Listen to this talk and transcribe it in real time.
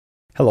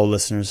Hello,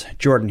 listeners.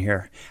 Jordan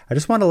here. I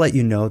just want to let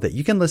you know that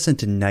you can listen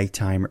to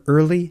Nighttime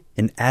early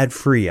and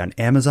ad-free on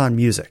Amazon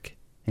Music.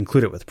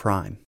 Include it with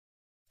Prime.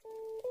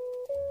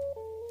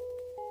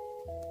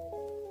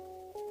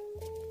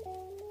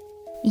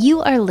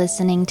 You are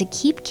listening to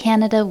Keep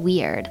Canada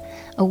Weird,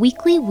 a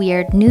weekly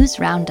weird news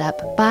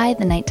roundup by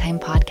the Nighttime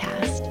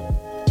Podcast.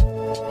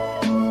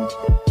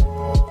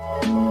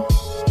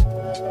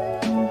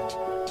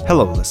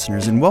 Hello,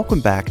 listeners, and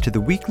welcome back to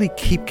the weekly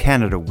Keep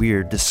Canada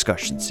Weird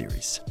discussion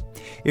series.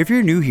 If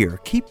you're new here,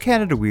 Keep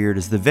Canada Weird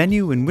is the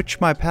venue in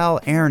which my pal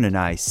Aaron and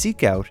I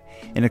seek out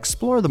and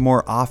explore the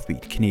more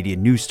offbeat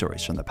Canadian news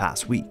stories from the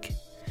past week.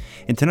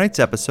 In tonight's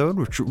episode,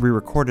 which we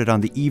recorded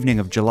on the evening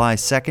of July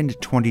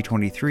 2nd,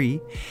 2023,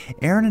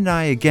 Aaron and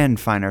I again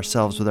find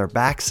ourselves with our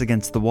backs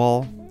against the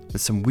wall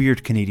with some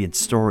weird Canadian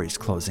stories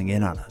closing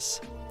in on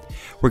us.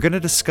 We're going to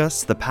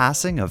discuss the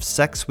passing of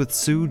Sex with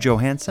Sue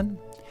Johansson.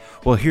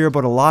 We'll hear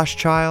about a lost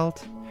child.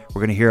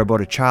 We're going to hear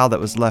about a child that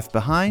was left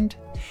behind.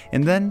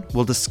 And then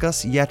we'll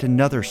discuss yet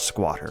another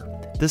squatter.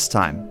 This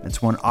time,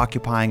 it's one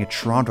occupying a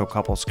Toronto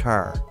couple's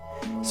car.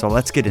 So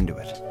let's get into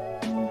it.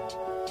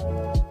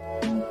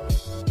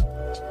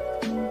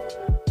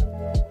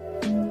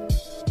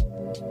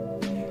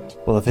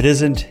 Well, if it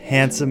isn't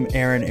handsome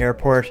Aaron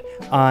Airport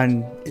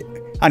on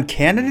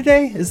Canada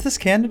Day? Is this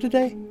Canada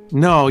Day?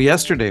 No,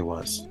 yesterday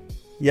was.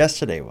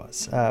 Yesterday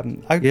was.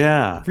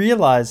 I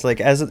realized,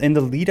 as in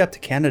the lead up to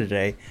Canada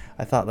Day,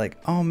 I thought,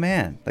 oh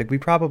man, we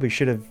probably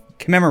should have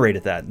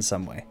commemorated that in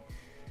some way.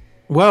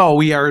 Well,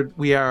 we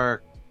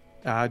are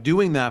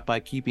doing that by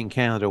keeping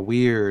Canada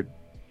weird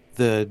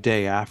the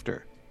day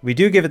after. We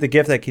do give it the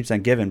gift that keeps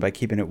on giving by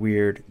keeping it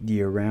weird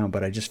year round,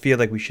 but I just feel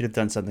like we should have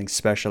done something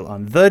special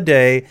on the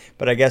day.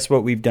 But I guess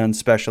what we've done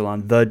special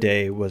on the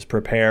day was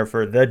prepare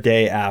for the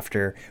day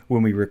after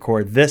when we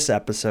record this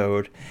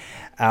episode,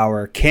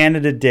 our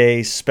Canada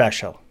Day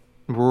special.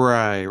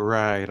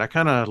 Right. I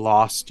kind of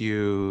lost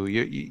you.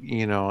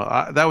 You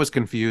know, that was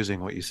confusing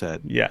what you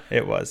said. Yeah,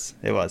 it was.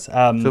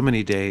 So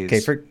many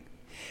days. Okay,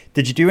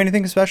 did you do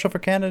anything special for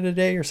Canada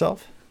Day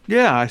yourself?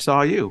 Yeah, I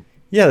saw you.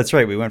 Yeah, that's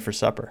right. We went for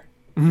supper.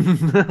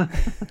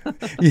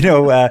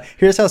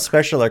 Here's how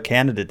special our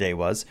Canada Day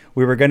was.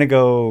 We were going to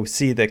go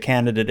see the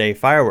Canada Day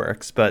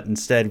fireworks, but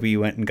instead we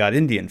went and got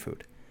Indian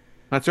food.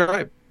 That's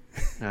right.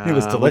 It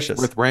was delicious.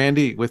 With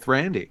Randy.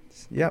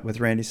 Yeah, with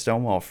Randy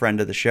Stonewall,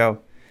 friend of the show.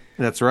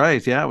 That's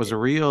right. Yeah, it was a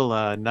real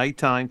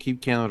nighttime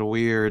Keep Canada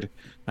Weird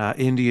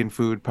Indian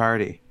food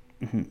party.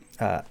 Mm-hmm.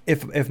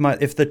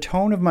 If the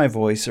tone of my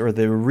voice or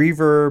the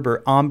reverb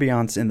or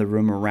ambiance in the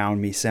room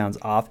around me sounds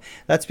off,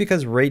 that's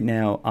because right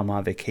now I'm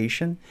on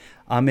vacation.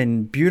 I'm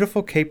in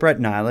beautiful Cape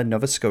Breton Island,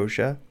 Nova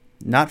Scotia,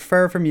 not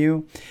far from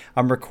you.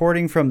 I'm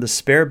recording from the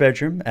spare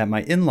bedroom at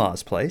my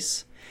in-laws'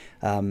 place.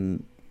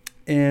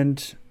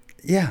 And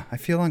yeah, I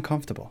feel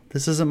uncomfortable.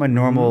 This isn't my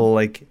normal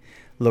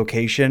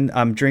location.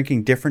 I'm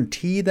drinking different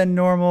tea than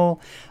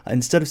normal.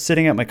 Instead of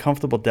sitting at my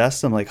comfortable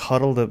desk, I'm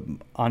huddled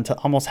onto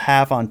almost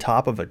half on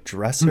top of a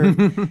dresser.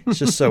 It's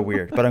just so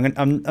weird. But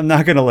I'm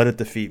not gonna let it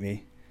defeat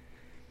me.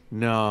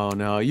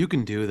 No, you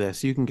can do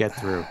this. You can get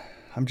through.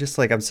 I'm just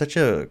I'm such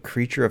a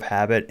creature of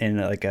habit and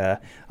a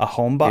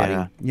homebody.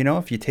 Yeah. You know,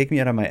 if you take me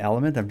out of my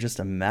element, I'm just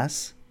a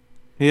mess.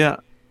 Yeah.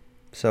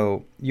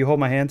 So you hold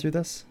my hand through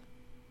this?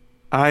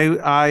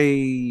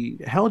 I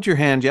held your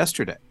hand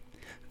yesterday.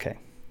 Okay.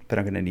 But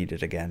I'm going to need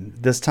it again.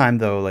 This time,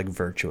 though,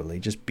 virtually.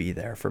 Just be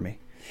there for me.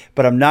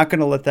 But I'm not going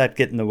to let that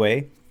get in the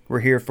way. We're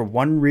here for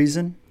one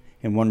reason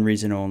and one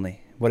reason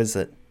only. What is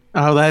it?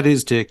 Oh, that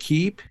is to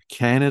keep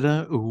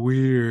Canada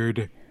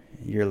weird.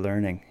 You're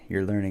learning.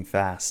 You're learning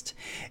fast.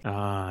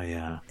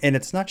 Yeah. And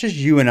it's not just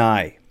you and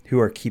I who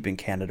are keeping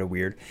Canada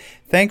weird.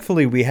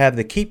 Thankfully, we have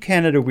the Keep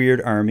Canada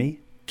Weird Army,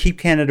 Keep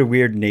Canada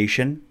Weird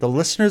Nation, the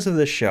listeners of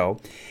this show,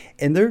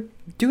 and they're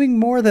doing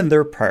more than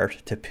their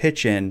part to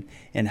pitch in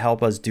and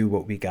help us do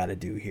what we got to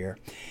do here.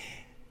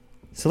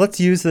 So let's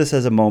use this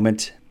as a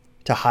moment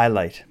to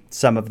highlight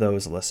some of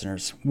those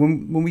listeners.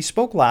 When we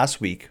spoke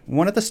last week,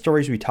 one of the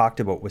stories we talked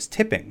about was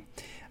tipping,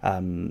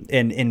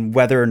 and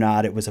whether or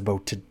not it was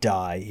about to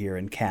die here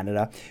in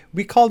Canada.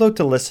 We called out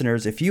to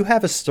listeners, if you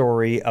have a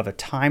story of a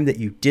time that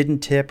you didn't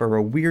tip or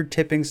a weird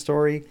tipping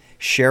story,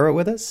 share it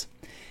with us.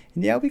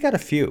 And yeah, we got a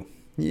few.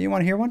 You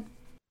want to hear one?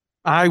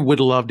 I would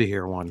love to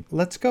hear one.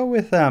 Let's go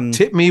with...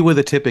 Tip me with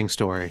a tipping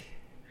story.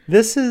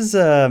 This is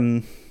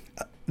the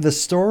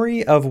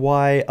story of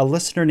why a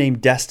listener named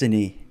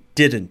Destiny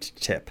didn't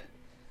tip.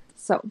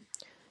 So,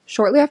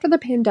 shortly after the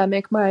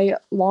pandemic, my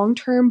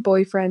long-term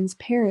boyfriend's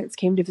parents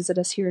came to visit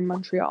us here in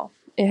Montreal.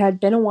 It had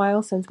been a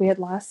while since we had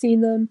last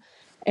seen them,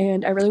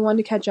 and I really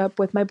wanted to catch up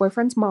with my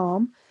boyfriend's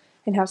mom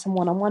and have some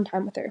one-on-one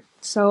time with her.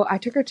 So I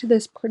took her to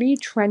this pretty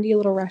trendy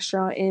little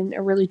restaurant in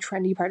a really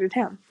trendy part of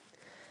town.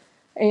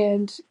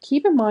 And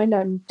keep in mind,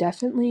 I'm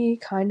definitely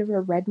kind of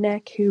a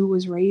redneck who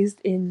was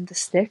raised in the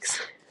sticks.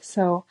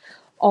 So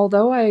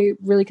although I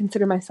really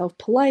consider myself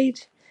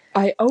polite,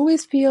 I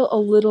always feel a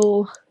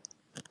little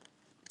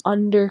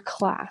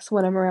underclass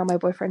when I'm around my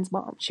boyfriend's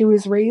mom. She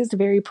was raised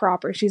very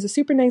proper. She's a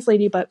super nice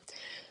lady, but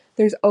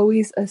there's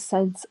always a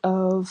sense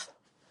of,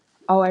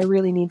 oh, I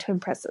really need to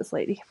impress this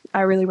lady. I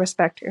really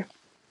respect her.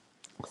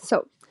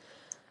 So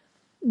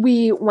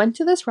we went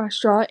to this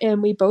restaurant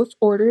and we both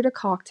ordered a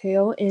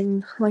cocktail.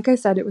 And like I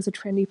said, it was a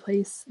trendy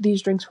place.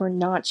 These drinks were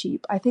not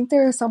cheap. I think they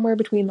were somewhere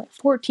between like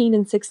 $14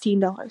 and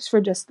 $16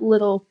 for just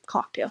little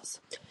cocktails.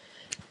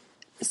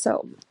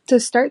 So to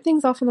start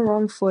things off on the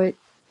wrong foot,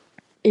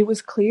 it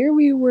was clear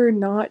we were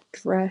not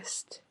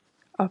dressed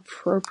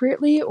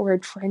appropriately or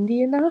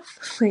trendy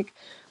enough. Like,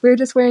 we were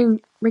just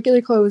wearing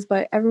regular clothes,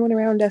 but everyone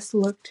around us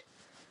looked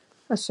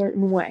a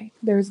certain way.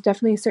 There was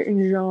definitely a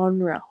certain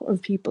genre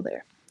of people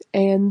there.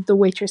 And the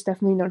waitress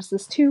definitely noticed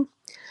this too.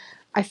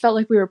 I felt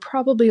like we were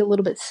probably a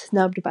little bit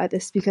snubbed by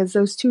this because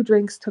those 2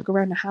 drinks took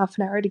around a half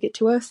an hour to get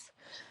to us.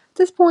 At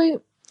this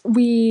point,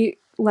 we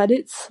let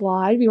it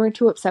slide. We weren't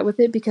too upset with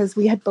it because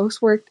we had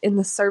both worked in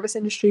the service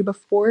industry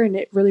before and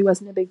it really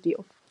wasn't a big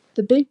deal.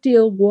 The big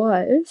deal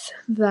was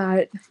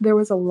that there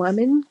was a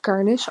lemon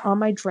garnish on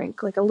my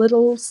drink, like a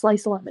little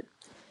slice of lemon.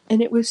 And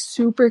it was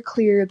super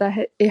clear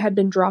that it had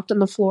been dropped on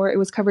the floor. It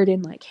was covered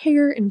in like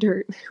hair and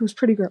dirt. It was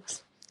pretty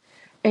gross.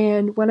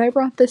 And when I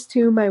brought this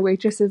to my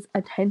waitress's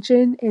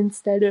attention,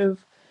 instead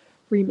of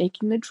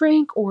remaking the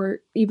drink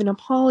or even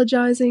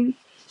apologizing,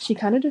 she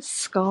kind of just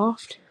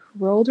scoffed,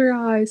 rolled her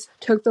eyes,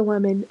 took the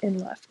lemon, and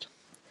left.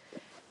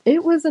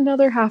 It was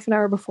another half an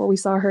hour before we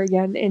saw her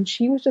again, and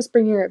she was just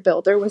bringing her a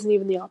bill. There wasn't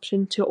even the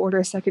option to order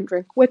a second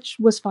drink, which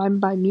was fine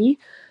by me.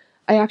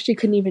 I actually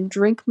couldn't even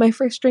drink my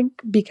first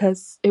drink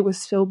because it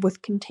was filled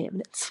with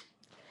contaminants.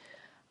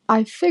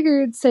 I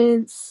figured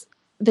since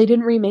they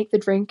didn't remake the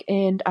drink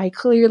and I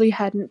clearly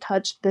hadn't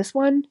touched this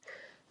one,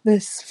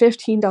 this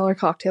 $15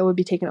 cocktail would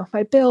be taken off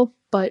my bill,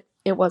 but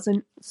it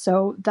wasn't.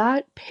 So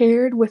that,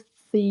 paired with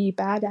the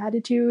bad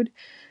attitude,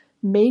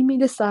 made me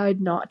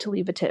decide not to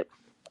leave a tip.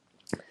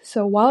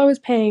 So while I was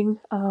paying,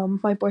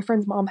 my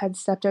boyfriend's mom had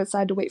stepped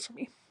outside to wait for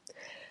me.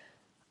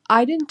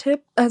 I didn't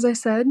tip, as I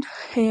said,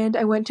 and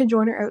I went to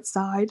join her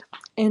outside,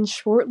 and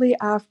shortly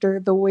after,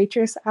 the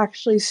waitress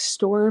actually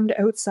stormed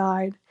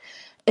outside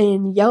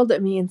and yelled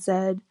at me and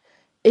said,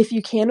 "If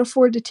you can't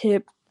afford to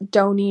tip,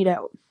 don't eat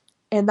out."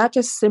 And that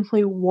just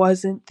simply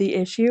wasn't the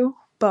issue,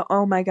 but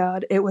oh my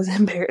god, it was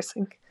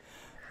embarrassing.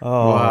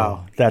 Oh,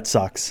 Wow. That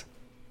sucks.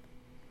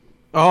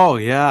 Oh,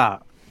 yeah.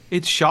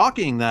 It's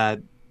shocking that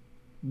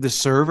the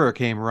server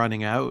came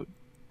running out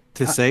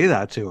to say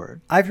that to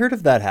her. I've heard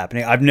of that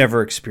happening. I've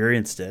never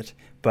experienced it,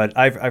 but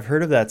I've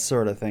heard of that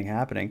sort of thing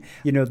happening.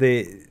 You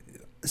know,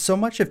 so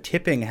much of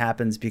tipping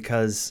happens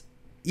because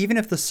even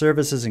if the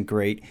service isn't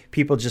great,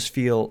 people just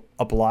feel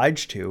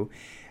obliged to.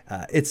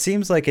 It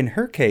seems like in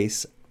her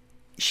case,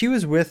 she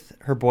was with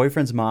her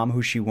boyfriend's mom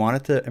who she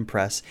wanted to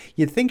impress.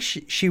 You'd think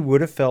she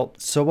would have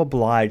felt so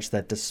obliged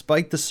that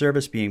despite the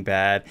service being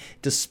bad,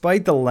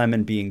 despite the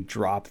lemon being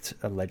dropped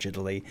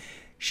allegedly,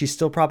 she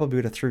still probably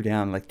would have threw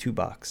down like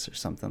 $2 or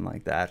something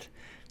like that.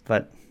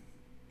 But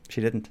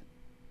she didn't.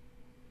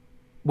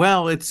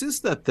 Well, it's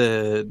just that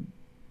the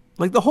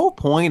whole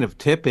point of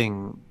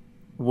tipping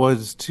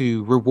was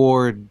to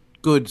reward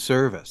good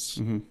service.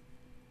 Mm-hmm.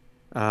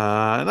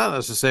 Not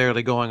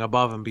necessarily going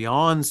above and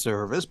beyond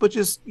service, but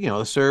just,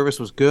 the service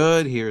was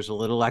good. Here's a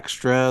little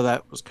extra.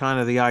 That was kind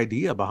of the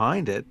idea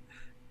behind it.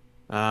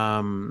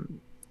 And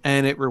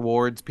it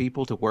rewards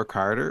people to work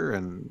harder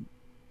and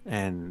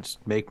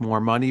make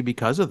more money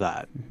because of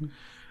that. Mm-hmm.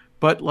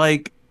 But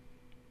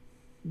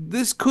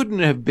this couldn't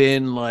have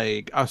been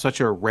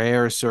such a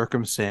rare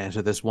circumstance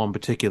that this one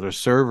particular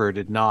server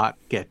did not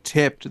get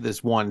tipped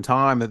this one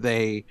time that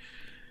they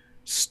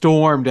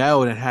stormed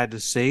out and had to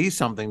say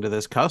something to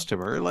this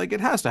customer.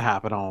 It has to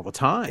happen all the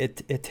time.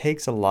 It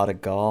takes a lot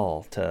of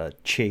gall to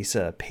chase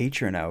a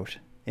patron out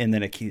and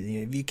then accuse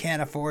you, if you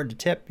can't afford to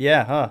tip,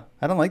 I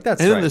don't like that.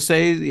 And then to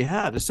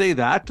say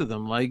that to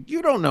them,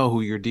 you don't know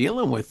who you're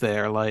dealing with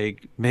there.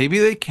 Maybe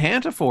they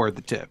can't afford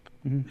the tip.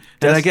 Mm-hmm.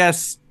 And I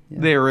guess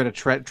they're at a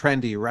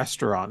trendy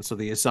restaurant, so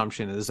the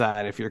assumption is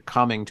that if you're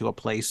coming to a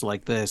place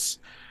like this,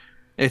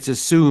 it's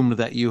assumed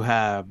that you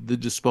have the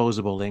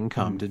disposable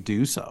income to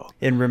do so.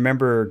 And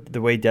remember,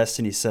 the way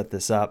Destiny set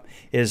this up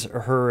is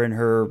her and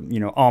her,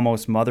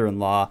 almost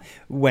mother-in-law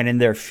went in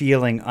there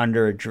feeling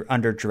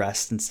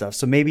underdressed and stuff.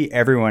 So maybe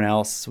everyone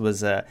else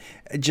was it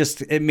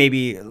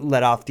maybe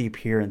let off the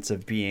appearance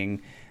of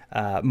being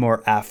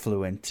more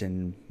affluent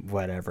and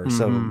whatever. Mm-hmm.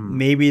 So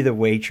maybe the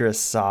waitress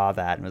saw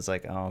that and was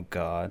like, "Oh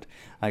God,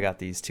 I got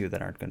these two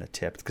that aren't going to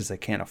tip because they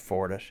can't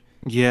afford it."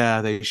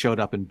 Yeah, they showed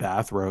up in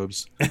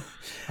bathrobes.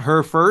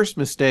 Her first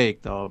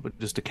mistake, though, but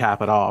just to cap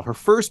it off, her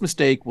first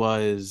mistake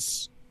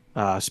was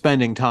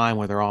spending time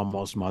with her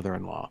almost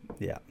mother-in-law.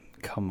 Yeah,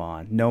 come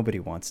on.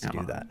 Nobody wants to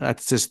do that.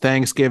 That's just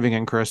Thanksgiving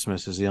and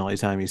Christmas is the only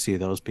time you see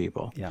those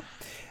people. Yeah.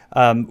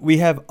 We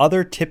have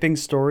other tipping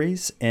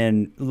stories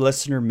and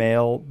listener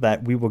mail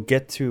that we will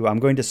get to. I'm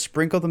going to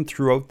sprinkle them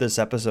throughout this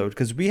episode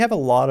because we have a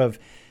lot of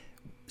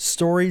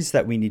stories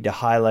that we need to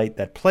highlight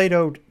that played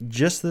out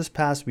just this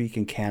past week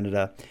in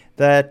Canada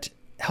that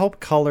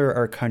help color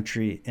our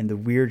country in the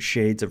weird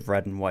shades of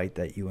red and white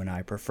that you and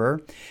I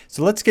prefer.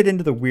 So let's get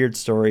into the weird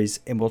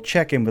stories, and we'll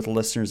check in with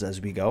listeners as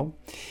we go.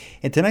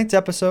 In tonight's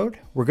episode,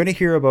 we're going to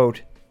hear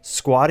about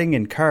squatting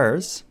in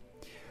cars.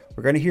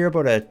 We're going to hear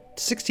about a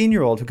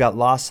 16-year-old who got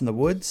lost in the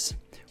woods.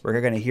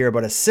 We're going to hear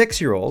about a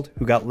 6-year-old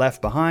who got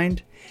left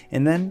behind.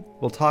 And then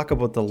we'll talk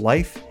about the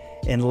life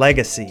and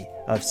legacy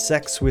of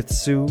Sex with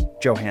Sue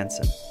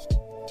Johanson.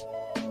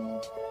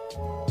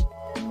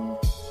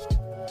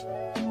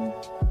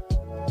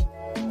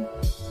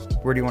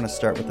 Where do you want to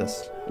start with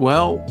this?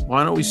 Well,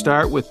 why don't we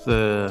start with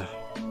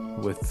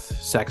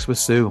Sex with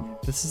Sue?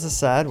 This is a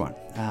sad one.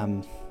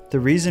 The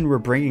reason we're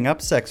bringing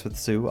up Sex with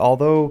Sue,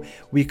 although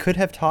we could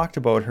have talked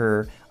about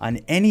her on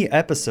any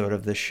episode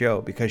of this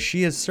show, because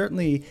she is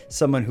certainly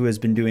someone who has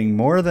been doing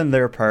more than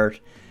their part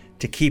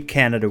to keep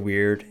Canada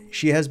weird.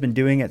 She has been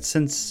doing it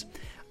since,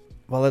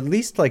 well, at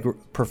least like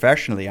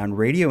professionally on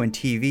radio and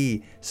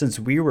TV since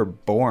we were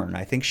born.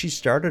 I think she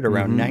started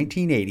around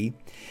 1980.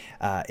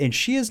 And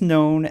she is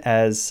known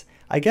as,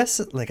 I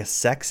guess, like a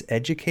sex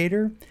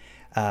educator.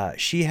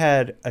 She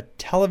had a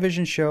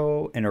television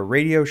show and a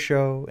radio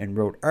show and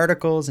wrote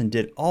articles and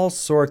did all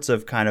sorts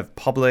of kind of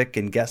public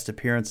and guest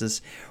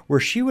appearances where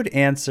she would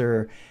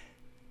answer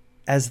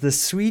as the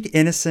sweet,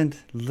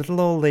 innocent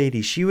little old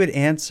lady. She would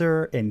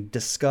answer and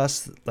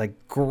discuss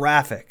like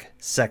graphic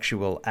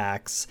sexual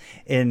acts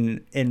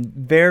in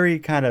very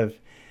kind of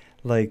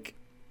like,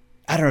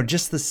 I don't know,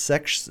 just the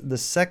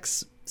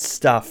sex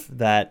stuff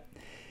that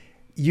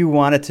you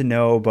wanted to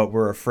know but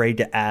were afraid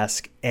to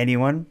ask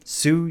anyone.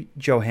 Sue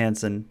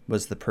Johanson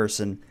was the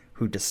person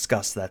who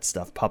discussed that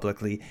stuff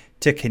publicly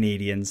to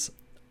Canadians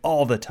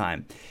all the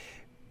time.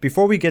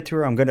 Before we get to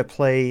her, I'm going to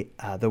play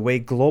the way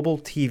Global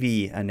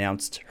TV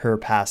announced her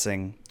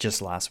passing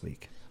just last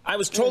week. I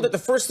was told that the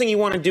first thing you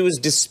want to do is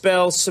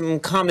dispel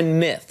some common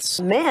myths.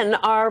 Men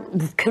are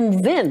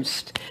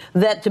convinced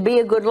that to be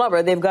a good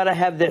lover, they've got to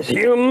have this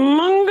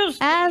humongous...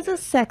 As a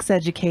sex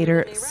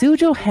educator, Sue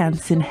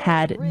Johanson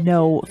had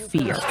no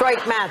fear.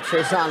 Strike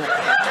matches on it.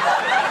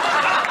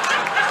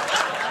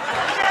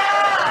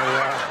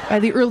 By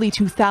the early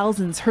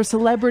 2000s, her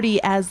celebrity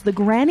as the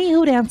granny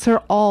who'd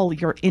answer all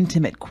your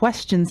intimate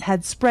questions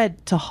had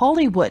spread to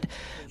Hollywood.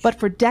 But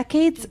for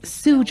decades,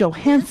 Sue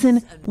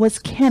Johanson was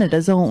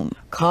Canada's own.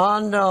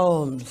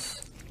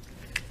 Condoms.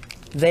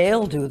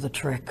 They'll do the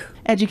trick.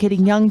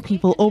 Educating young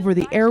people over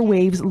the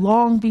airwaves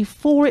long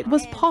before it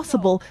was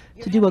possible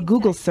to do a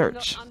Google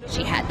search.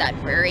 She had that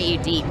very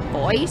deep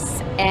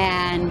voice,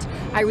 and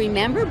I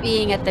remember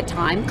being at the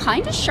time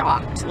kind of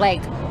shocked,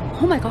 like,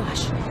 oh my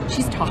gosh,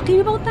 she's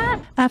talking about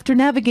that? After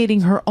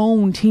navigating her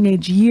own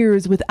teenage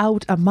years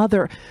without a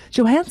mother,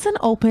 Johanson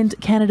opened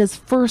Canada's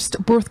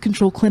first birth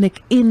control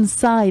clinic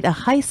inside a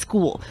high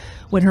school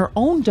when her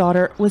own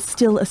daughter was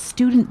still a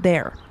student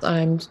there.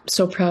 I'm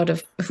so proud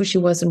of who she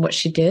was and what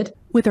she did.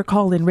 With her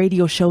call-in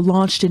radio show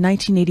launched in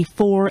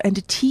 1984 and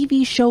a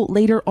TV show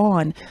later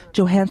on,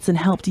 Johanson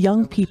helped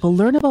young people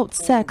learn about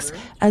sex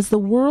as the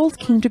world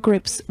came to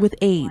grips with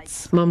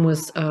AIDS. Mom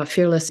was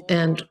fearless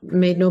and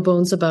made no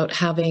bones about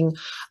having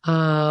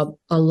a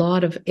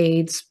lot of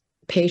AIDS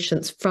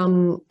patients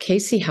from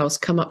Casey House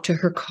come up to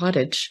her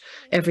cottage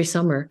every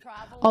summer.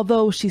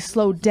 Although she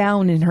slowed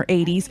down in her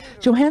 80s,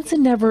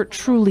 Johanson never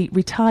truly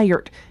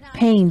retired.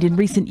 Pained in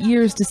recent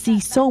years to see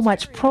so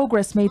much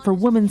progress made for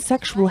women's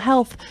sexual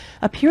health,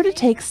 appear to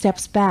take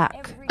steps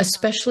back.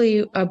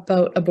 Especially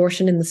about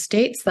abortion in the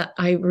States, that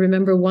I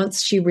remember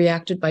once she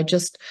reacted by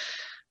just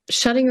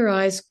shutting her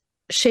eyes,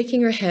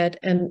 shaking her head,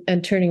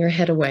 and turning her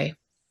head away.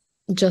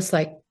 Just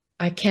like,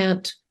 I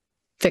can't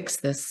fix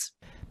this.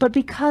 But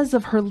because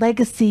of her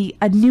legacy,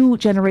 a new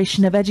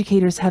generation of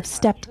educators have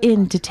stepped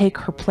in to take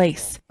her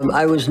place.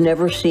 I was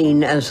never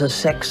seen as a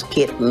sex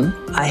kitten.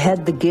 I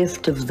had the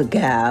gift of the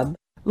gab.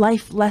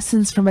 Life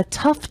lessons from a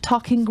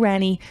tough-talking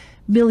granny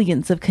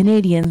millions of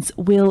Canadians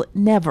will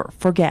never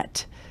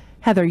forget.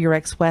 Heather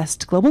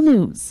Yurex-West, Global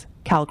News,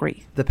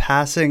 Calgary. The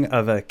passing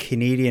of a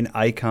Canadian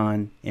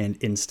icon and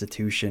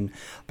institution.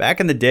 Back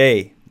in the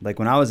day, like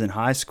when I was in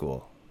high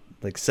school,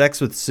 like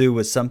Sex with Sue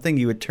was something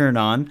you would turn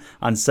on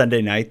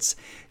Sunday nights.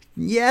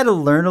 Yeah, to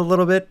learn a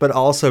little bit, but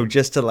also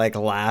just to like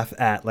laugh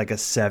at like a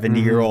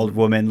 70-year-old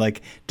woman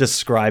like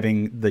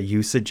describing the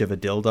usage of a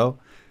dildo.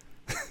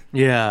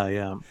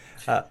 Yeah.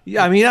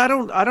 I mean, I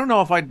don't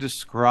know if I'd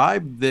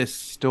describe this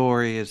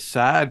story as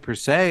sad per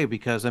se,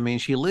 because I mean,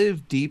 she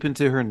lived deep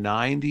into her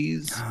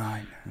 90s.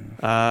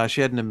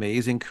 She had an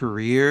amazing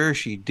career.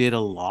 She did a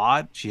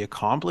lot. She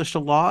accomplished a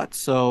lot.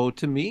 So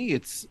to me,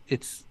 it's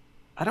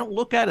I don't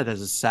look at it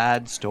as a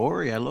sad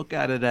story. I look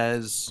at it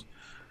as,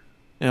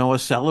 you know, a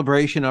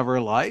celebration of her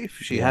life.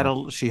 She had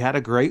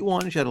a great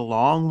one. She had a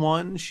long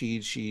one.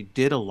 She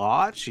did a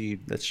lot.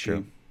 That's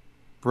true. She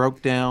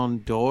broke down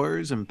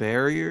doors and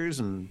barriers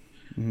and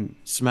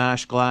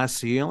smashed glass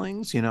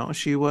ceilings. You know,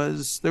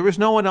 there was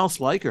no one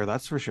else like her.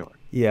 That's for sure.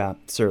 Yeah,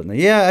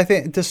 certainly. Yeah, I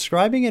think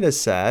describing it as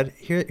sad,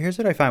 here's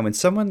what I find. When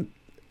someone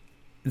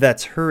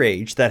that's her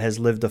age, that has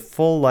lived a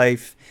full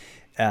life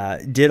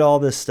did all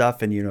this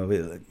stuff and,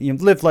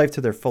 lived life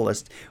to their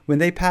fullest. When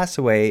they pass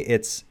away,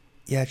 it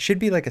should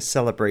be like a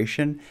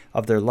celebration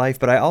of their life.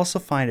 But I also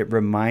find it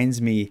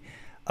reminds me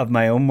of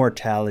my own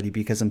mortality,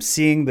 because I'm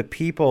seeing the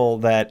people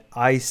that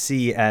I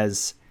see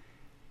as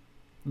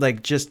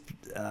like just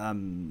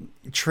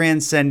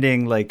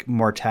transcending like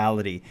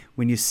mortality.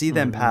 When you see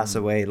them pass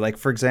away, like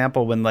for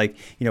example, when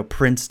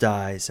Prince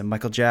dies and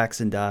Michael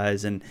Jackson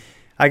dies, and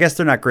I guess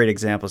they're not great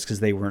examples because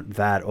they weren't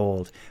that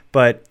old,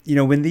 but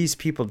when these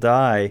people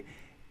die,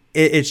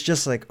 it's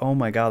just like, oh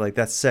my God, like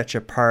that's such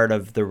a part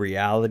of the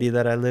reality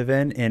that I live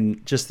in.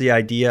 And just the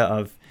idea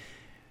of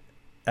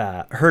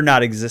her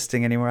not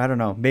existing anymore. I don't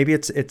know. Maybe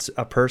it's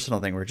a personal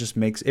thing where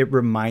it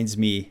reminds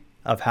me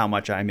of how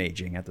much I'm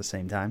aging at the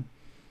same time.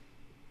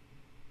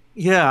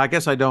 Yeah, I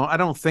guess I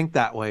don't think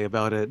that way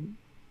about it.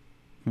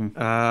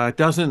 It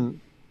doesn't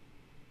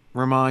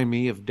remind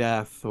me of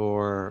death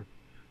or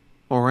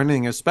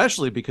anything,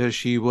 especially because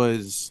she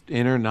was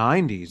in her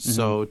 90s.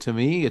 So to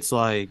me, it's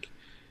like,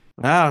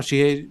 wow,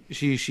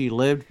 she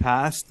lived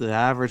past the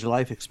average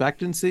life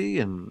expectancy,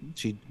 and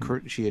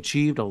she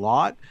achieved a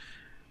lot.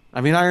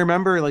 I mean, I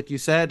remember, like you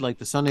said, like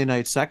the Sunday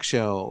night sex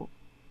show,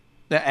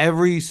 that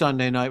every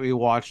Sunday night we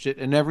watched it,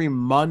 and every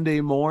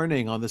Monday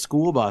morning on the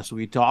school bus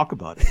we'd talk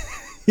about it.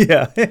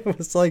 Yeah, it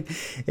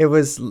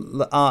was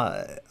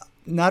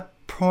not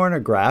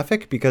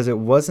pornographic because it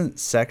wasn't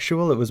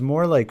sexual. It was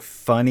more like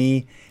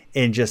funny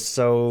and just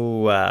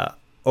so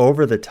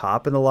over the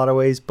top in a lot of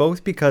ways,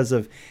 both because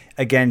of,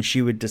 again,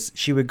 she would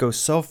go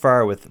so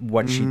far with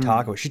what she'd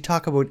talk about. She'd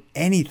talk about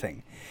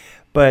anything,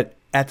 but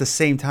at the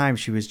same time,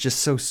 she was just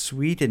so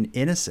sweet and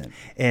innocent.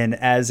 And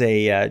as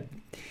a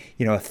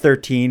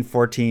 13,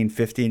 14,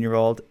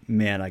 15-year-old,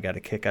 man, I got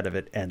a kick out of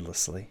it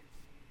endlessly.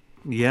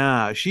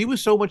 Yeah, she was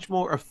so much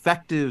more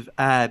effective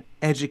at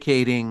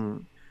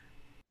educating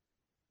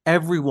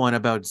everyone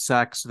about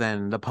sex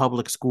than the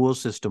public school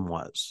system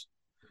was.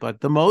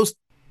 But the most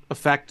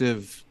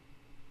effective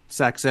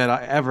sex ed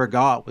I ever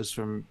got was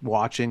from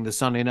watching the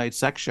Sunday night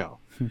sex show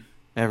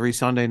every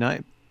Sunday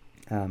night.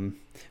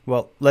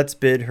 Well, let's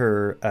bid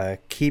her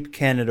Keep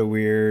Canada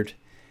Weird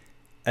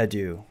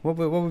adieu. What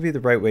would be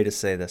the right way to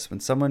say this? When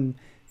someone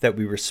that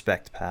we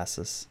respect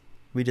passes,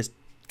 we just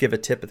give a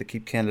tip of the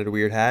Keep Canada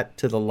Weird hat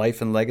to the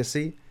life and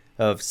legacy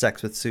of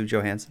Sex with Sue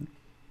Johansson.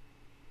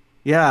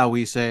 Yeah,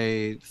 we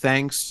say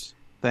thanks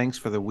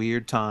for the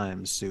weird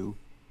times, Sue.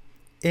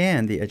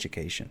 And the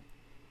education.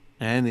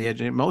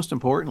 And most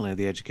importantly,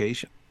 the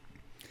education.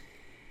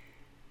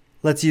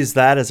 Let's use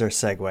that as our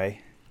segue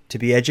to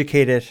be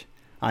educated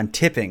on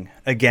tipping,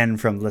 again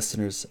from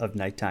listeners of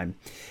Nighttime.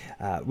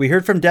 We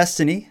heard from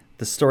Destiny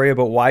the story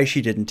about why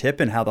she didn't tip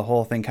and how the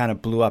whole thing kind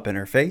of blew up in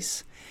her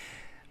face.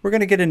 We're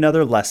going to get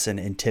another lesson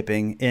in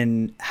tipping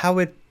in how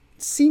it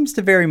seems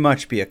to very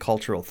much be a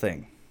cultural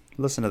thing.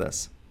 Listen to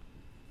this.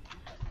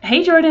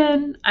 Hey,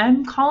 Jordan.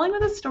 I'm calling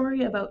with a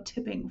story about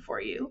tipping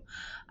for you.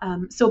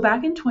 So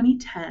back in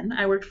 2010,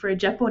 I worked for a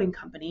jet boating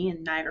company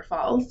in Niagara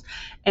Falls.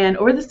 And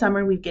over the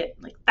summer, we'd get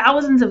like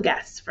thousands of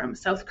guests from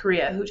South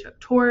Korea who took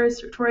tours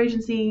through a tour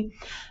agency.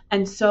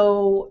 And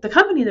so the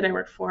company that I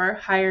worked for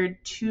hired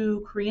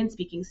 2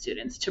 Korean-speaking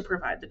students to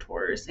provide the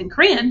tours in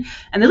Korean.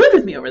 And they lived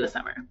with me over the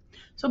summer.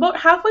 So about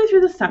halfway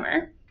through the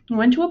summer, we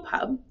went to a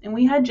pub and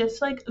we had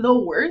just like the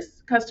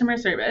worst customer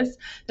service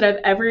that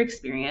I've ever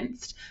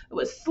experienced. It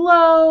was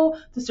slow.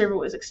 The server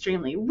was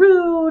extremely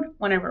rude.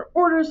 One of our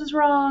orders was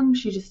wrong.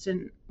 She just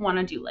didn't want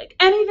to do like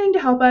anything to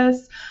help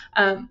us.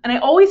 And I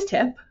always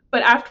tip.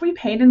 But after we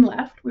paid and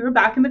left, we were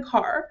back in the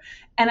car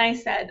and I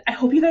said, I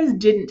hope you guys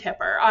didn't tip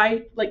her.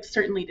 I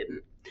certainly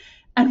didn't.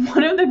 And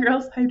one of the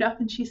girls piped up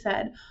and she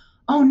said,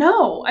 oh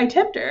no, I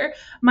tipped her.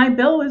 My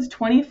bill was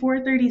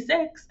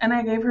 $24.36 and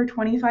I gave her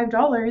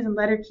 $25 and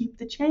let her keep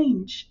the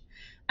change.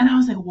 And I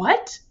was like,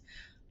 what?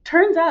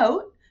 Turns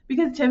out,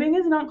 because tipping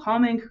is not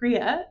common in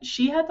Korea,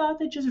 she had thought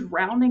that just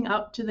rounding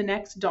up to the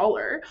next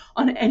dollar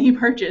on any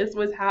purchase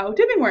was how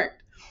tipping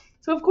worked.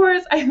 So of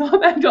course, I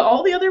thought back to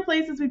all the other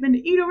places we've been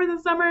to eat over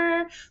the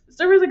summer. The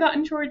servers had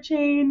gotten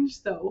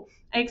shortchanged. So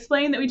I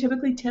explained that we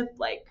typically tip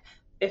like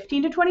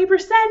 15 to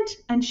 20%,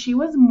 and she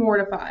was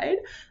mortified.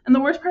 And the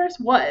worst part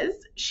was,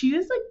 she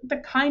was like the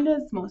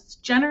kindest,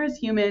 most generous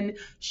human.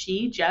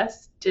 She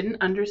just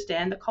didn't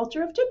understand the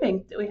culture of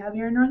tipping that we have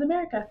here in North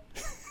America.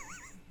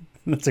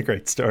 That's a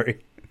great story.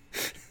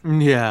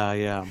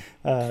 Yeah.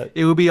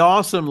 It would be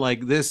awesome.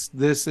 Like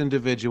this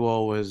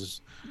individual was,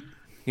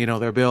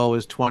 their bill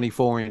was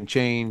 24 and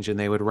change, and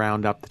they would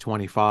round up to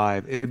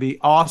 25. It'd be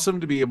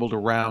awesome to be able to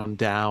round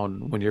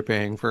down when you're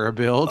paying for a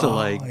bill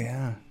to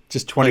yeah.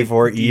 Just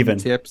 24 even.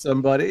 Tip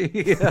somebody.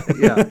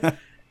 yeah.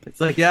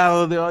 It's like, it's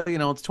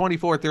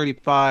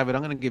 24.35, but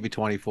I'm going to give you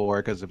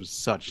 24 because it was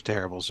such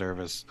terrible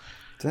service.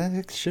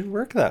 It should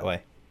work that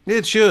way.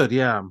 It should,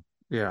 yeah.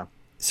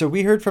 So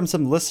we heard from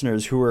some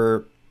listeners who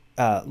were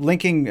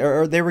linking,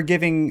 or they were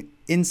giving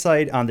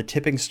insight on the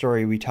tipping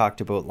story we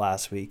talked about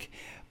last week.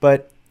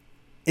 But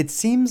it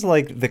seems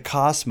like the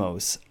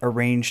Cosmos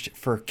arranged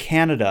for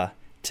Canada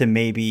to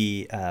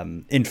maybe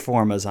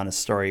inform us on a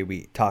story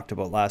we talked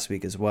about last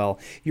week as well.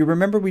 You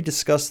remember we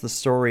discussed the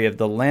story of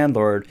the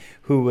landlord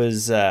who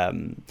was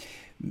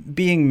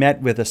being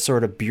met with a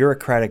sort of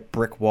bureaucratic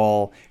brick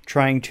wall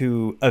trying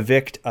to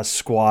evict a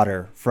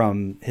squatter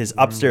from his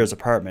upstairs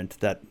apartment,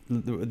 that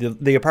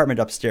the apartment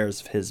upstairs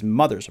of his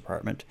mother's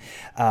apartment.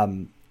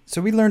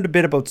 So we learned a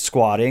bit about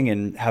squatting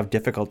and how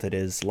difficult it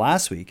is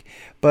last week.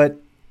 But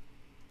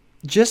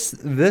just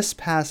this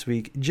past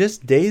week,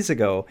 just days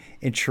ago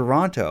in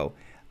Toronto,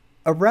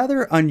 a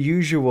rather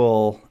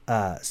unusual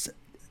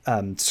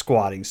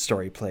squatting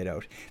story played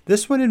out.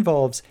 This one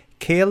involves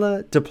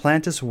Kayla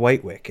Duplantis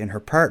Whitewick and her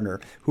partner,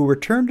 who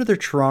returned to their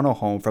Toronto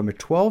home from a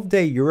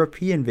 12-day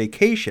European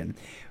vacation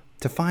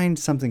to find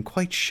something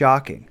quite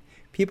shocking.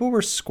 People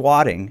were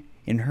squatting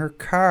in her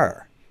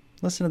car.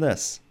 Listen to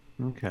this.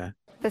 Okay.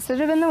 This would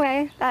have been the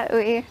way that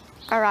we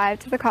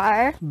arrived to the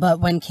car. But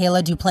when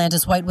Kayla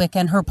Duplantis Whitewick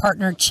and her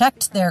partner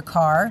checked their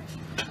car,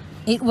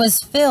 it was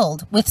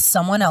filled with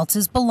someone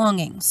else's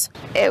belongings.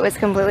 It was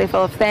completely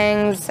full of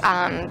things.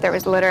 There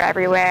was litter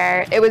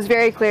everywhere. It was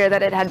very clear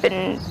that it had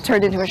been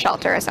turned into a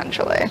shelter,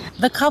 essentially.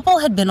 The couple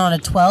had been on a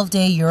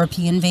 12-day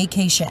European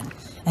vacation,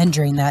 and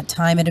during that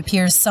time, it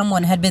appears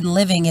someone had been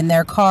living in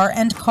their car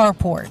and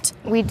carport.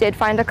 We did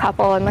find a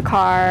couple in the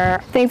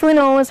car. Thankfully,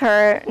 no one was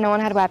hurt. No one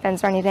had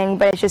weapons or anything,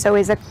 but it's just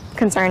always a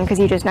concern because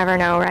you just never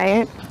know,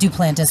 right?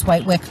 Duplantis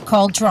Whitewick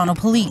called Toronto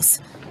police.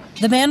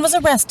 The man was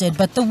arrested,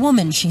 but the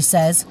woman, she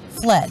says,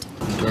 fled,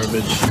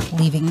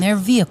 leaving their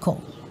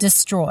vehicle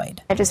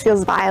destroyed. It just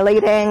feels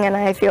violating, and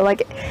I feel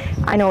like,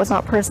 I know it's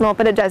not personal,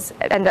 but it does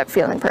end up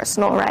feeling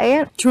personal,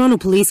 right? Toronto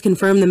police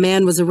confirmed the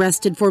man was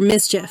arrested for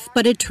mischief,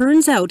 but it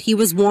turns out he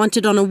was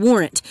wanted on a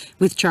warrant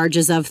with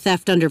charges of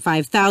theft under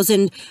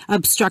 $5,000,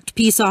 obstruct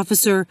peace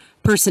officer,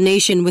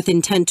 personation with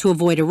intent to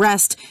avoid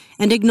arrest,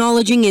 and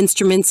acknowledging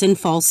instruments in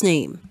false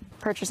name.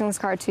 Purchasing this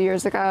car 2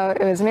 years ago.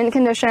 It was mint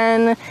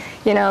condition,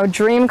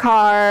 dream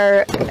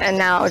car, and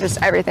now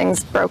just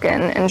everything's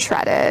broken and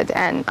shredded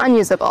and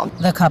unusable.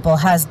 The couple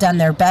has done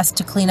their best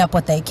to clean up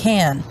what they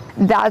can.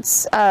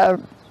 That's a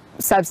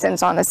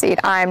substance on the seat.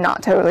 I'm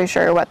not totally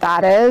sure what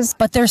that is.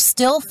 But they're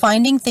still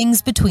finding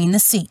things between the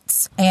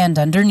seats and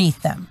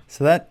underneath them.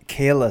 So that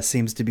Kayla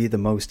seems to be the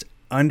most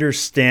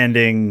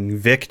understanding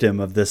victim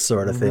of this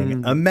sort of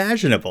thing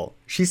imaginable.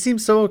 She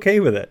seems so okay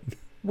with it.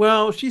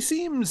 Well, she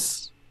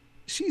seems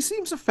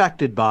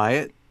affected by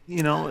it.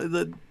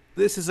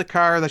 This is a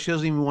car that she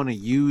doesn't even want to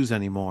use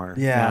anymore.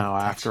 Now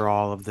after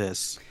all of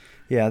this.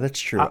 Yeah, that's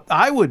true.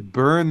 I would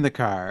burn the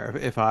car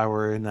if I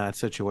were in that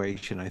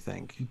situation, I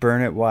think.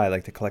 Burn it? Why?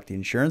 Like to collect the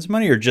insurance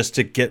money, or just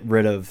to get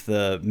rid of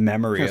the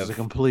memory Just to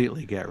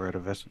completely get rid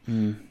of it.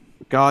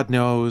 God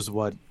knows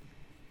what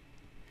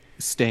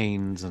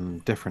stains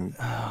and different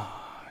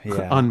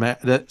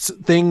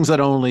things that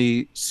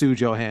only Sue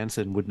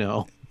Johansson would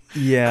know.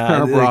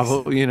 Yeah.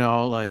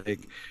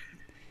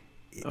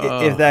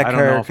 If that car, I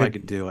don't know if I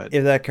could do it.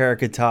 If that car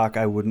could talk,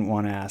 I wouldn't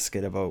want to ask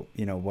it about,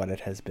 what it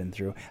has been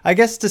through. I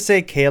guess to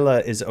say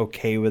Kayla is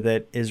okay with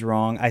it is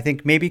wrong. I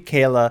think maybe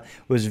Kayla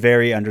was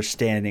very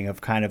understanding of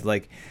kind of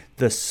like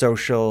the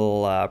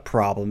social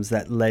problems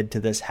that led to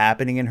this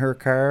happening in her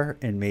car,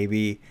 and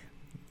maybe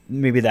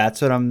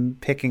that's what I'm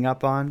picking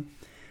up on.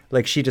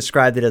 Like she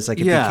described it as like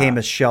it became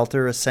a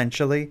shelter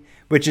essentially,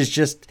 which is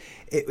just,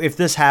 if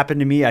this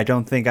happened to me, I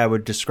don't think I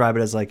would describe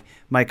it as like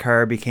my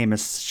car became a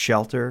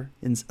shelter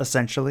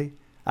essentially.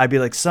 I'd be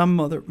like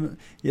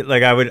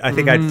I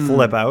think I'd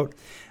flip out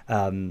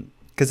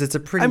because it's a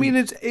pretty. I mean,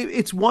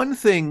 it's one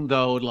thing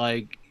though,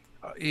 like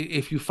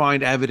if you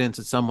find evidence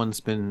that someone's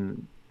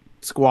been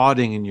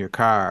squatting in your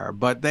car,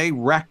 but they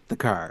wrecked the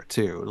car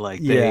too.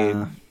 Like they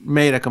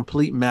made a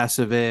complete mess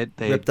of it.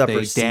 They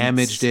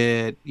damaged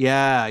it.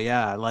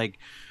 Yeah. Like,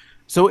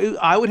 so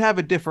I would have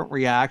a different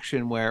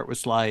reaction where it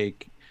was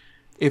like,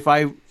 if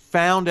I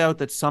found out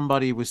that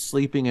somebody was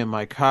sleeping in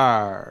my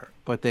car,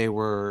 but they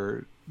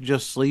were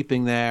just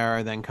sleeping there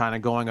and then kind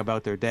of going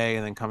about their day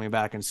and then coming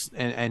back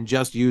and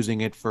just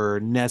using it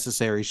for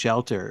necessary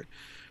shelter,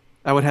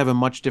 I would have a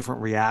much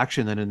different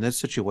reaction than in this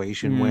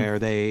situation where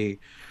they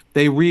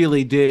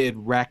really did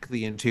wreck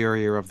the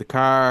interior of the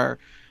car,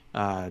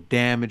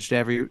 damaged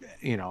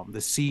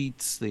the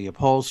seats, the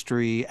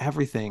upholstery,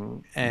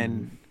 everything,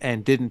 and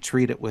didn't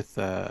treat it with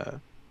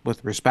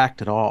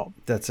respect at all.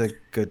 That's a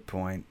good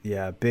point.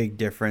 Yeah, big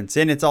difference.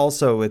 And it's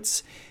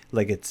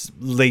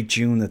late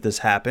June that this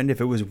happened.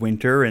 If it was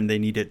winter and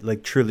they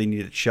truly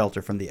needed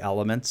shelter from the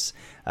elements.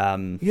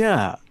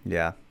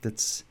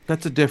 That's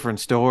a different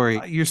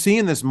story. You're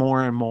seeing this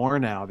more and more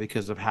now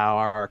because of how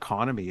our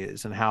economy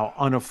is and how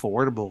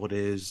unaffordable it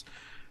is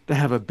to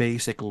have a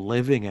basic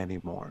living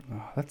anymore.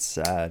 Oh, that's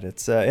sad.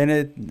 It's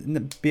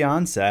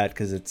beyond sad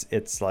because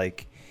it's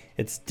like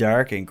it's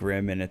dark and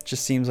grim, and it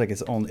just seems like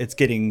it's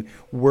getting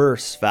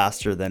worse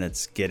faster than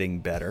it's getting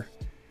better.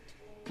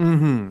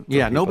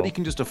 Yeah, nobody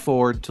can just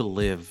afford to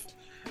live.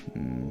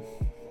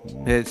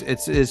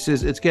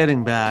 It's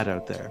getting bad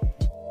out there.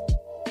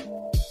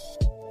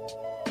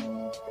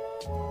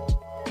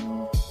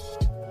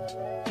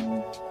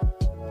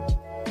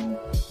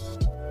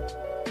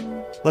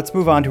 Let's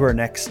move on to our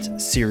next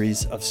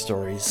series of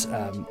stories.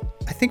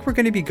 I think we're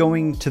going to be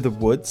going to the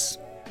woods,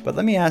 but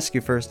let me ask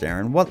you first,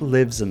 Aaron, what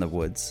lives in the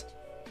woods?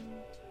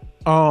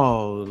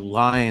 Oh,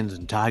 lions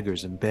and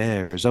tigers and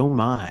bears. Oh,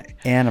 my.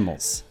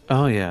 Animals.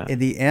 Oh, yeah.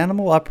 And the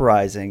animal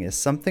uprising is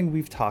something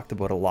we've talked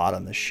about a lot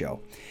on this show.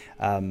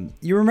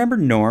 You remember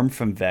Norm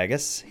from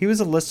Vegas? He was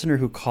a listener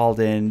who called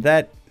in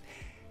that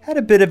had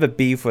a bit of a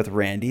beef with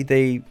Randy.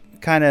 They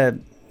kind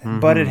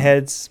of butted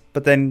heads,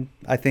 but then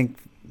I think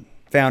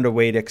found a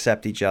way to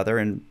accept each other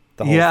and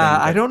the whole thing.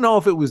 I don't know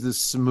if it was the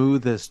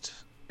smoothest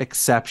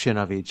exception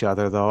of each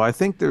other, though. I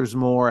think there's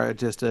more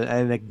just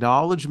an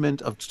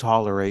acknowledgement of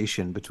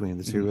toleration between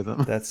the two of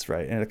them. That's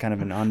right. And a kind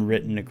of an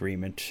unwritten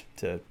agreement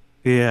to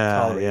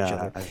tolerate each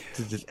other.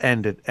 To just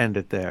end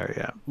it there,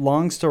 yeah.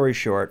 Long story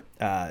short,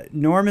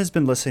 Norm has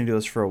been listening to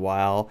us for a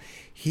while.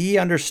 He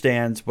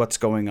understands what's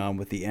going on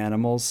with the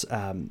animals.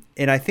 And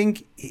I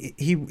think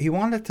he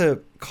wanted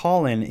to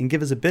call in and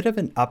give us a bit of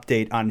an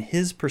update on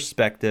his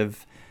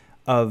perspective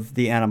of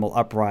the animal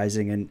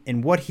uprising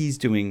and what he's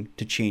doing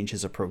to change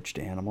his approach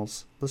to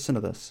animals. Listen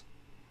to this.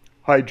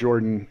 Hi,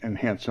 Jordan and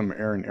handsome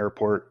Aaron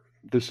Airport.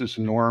 This is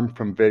Norm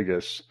from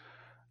Vegas,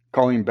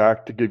 calling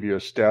back to give you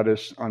a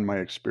status on my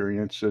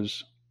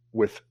experiences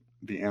with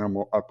the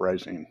animal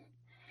uprising.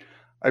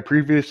 I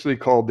previously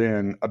called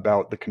in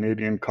about the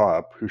Canadian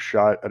cop who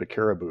shot at a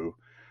caribou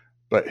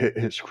but hit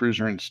his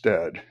cruiser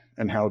instead,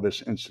 and how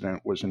this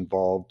incident was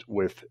involved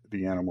with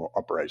the animal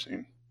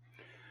uprising.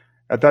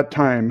 At that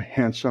time,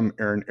 handsome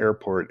Aaron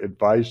Airport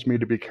advised me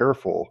to be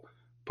careful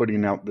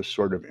putting out this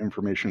sort of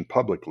information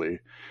publicly,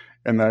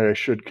 and that I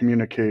should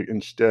communicate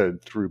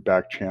instead through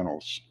back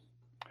channels.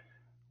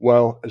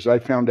 Well, as I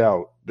found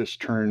out, this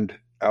turned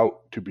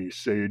out to be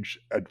sage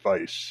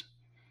advice.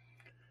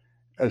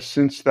 As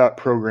since that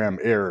program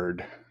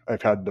aired,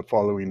 I've had the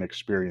following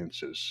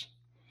experiences.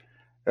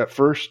 At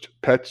first,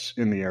 pets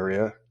in the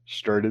area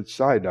started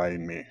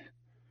side-eyeing me.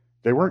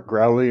 They weren't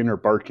growling or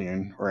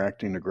barking or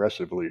acting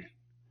aggressively,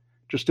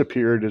 just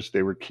appeared as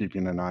they were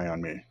keeping an eye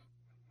on me.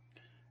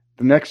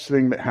 The next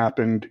thing that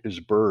happened is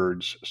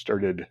birds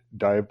started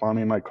dive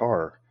bombing my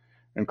car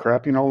and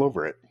crapping all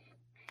over it.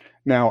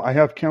 Now, I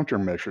have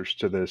countermeasures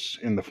to this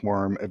in the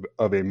form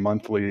of a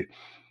monthly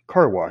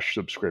car wash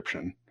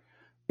subscription,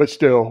 but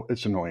still,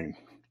 it's annoying.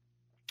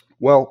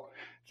 Well,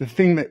 the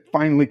thing that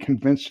finally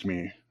convinced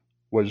me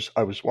was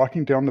I was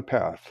walking down the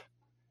path,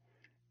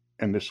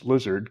 and this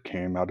lizard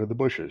came out of the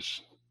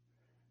bushes.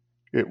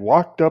 It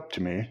walked up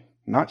to me,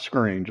 not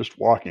scurrying, just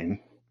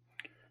walking,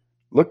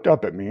 looked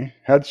up at me,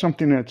 had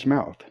something in its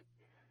mouth.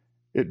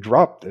 It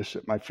dropped this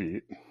at my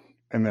feet,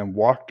 and then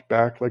walked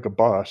back like a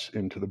boss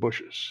into the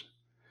bushes.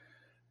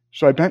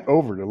 So I bent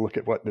over to look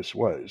at what this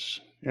was,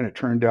 and it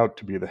turned out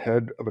to be the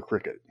head of a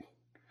cricket.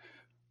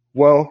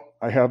 Well,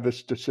 I have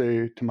this to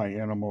say to my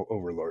animal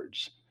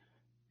overlords.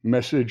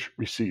 Message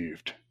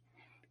received.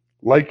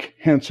 Like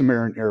handsome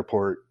Aaron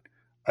Airport,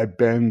 I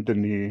bend the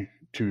knee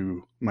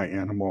to my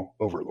animal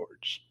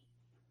overlords.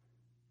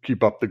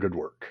 Keep up the good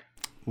work.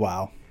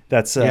 Wow.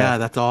 That's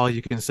that's all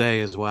you can say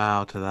is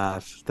wow to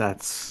that.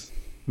 That's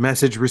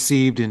message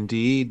received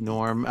indeed,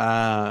 Norm.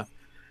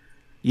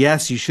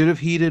 Yes, you should have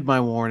heeded my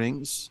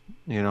warnings.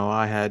 You know,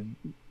 I had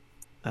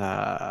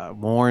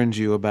warned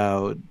you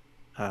about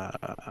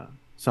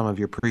some of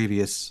your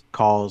previous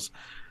calls.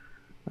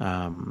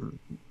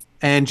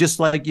 And just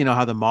like, you know,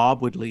 how the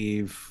mob would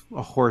leave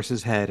a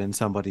horse's head in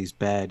somebody's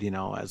bed, you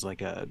know, as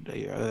like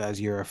as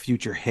you're a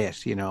future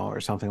hit, you know,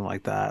 or something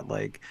like that.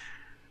 Like,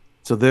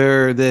 so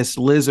this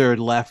lizard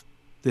left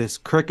this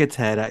cricket's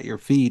head at your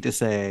feet to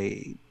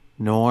say,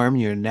 Norm,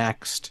 you're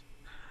next.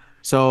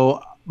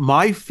 So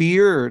my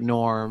fear,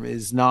 Norm,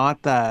 is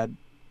not that,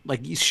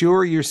 like,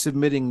 sure, you're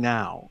submitting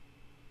now,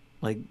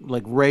 like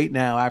right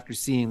now after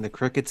seeing the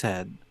cricket's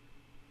head.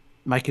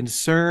 My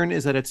concern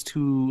is that it's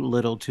too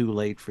little too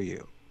late for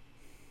you.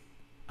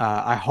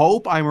 I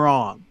hope I'm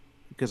wrong,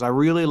 because I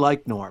really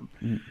like Norm.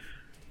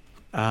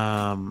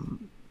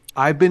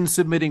 I've been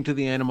submitting to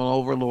the animal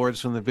overlords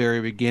from the very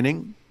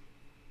beginning.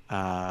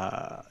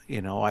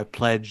 You know, I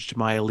pledged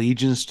my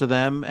allegiance to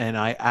them, and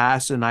I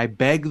asked and I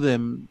begged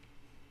them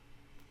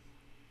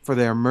for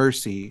their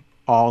mercy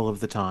all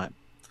of the time.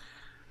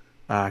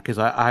 Because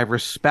I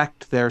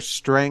respect their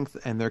strength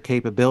and their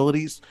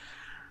capabilities.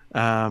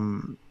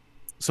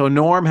 So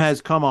Norm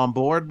has come on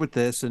board with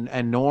this,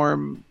 and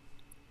Norm,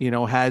 you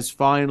know, has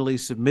finally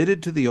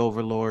submitted to the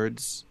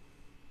overlords,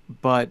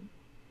 but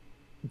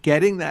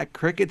getting that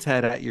cricket's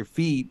head at your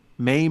feet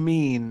may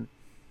mean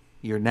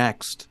you're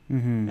next,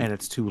 and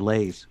it's too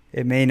late.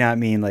 It may not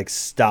mean like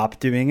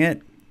stop doing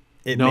it.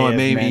 It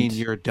may mean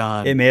you're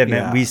done. It may have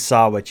meant we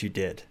saw what you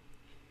did.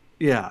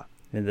 Yeah.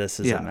 And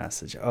this is a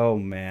message. Oh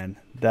man,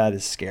 that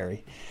is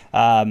scary.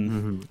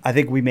 I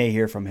think we may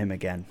hear from him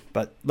again,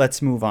 but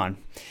let's move on.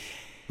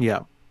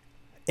 Yeah.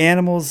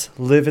 Animals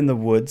live in the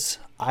woods.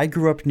 I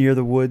grew up near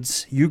the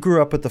woods. You grew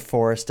up with the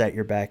forest at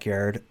your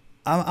backyard.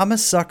 I'm a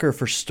sucker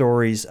for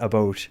stories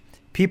about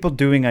people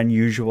doing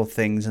unusual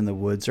things in the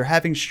woods or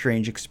having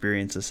strange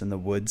experiences in the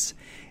woods.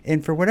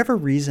 And for whatever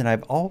reason,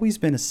 I've always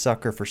been a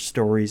sucker for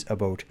stories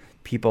about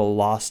people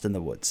lost in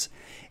the woods.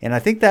 And I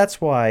think that's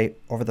why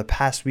over the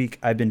past week,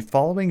 I've been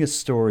following a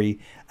story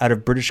out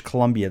of British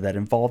Columbia that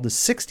involved a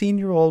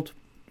 16-year-old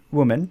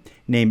woman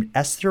named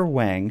Esther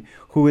Wang,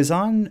 who was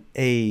on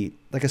a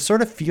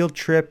sort of field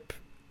trip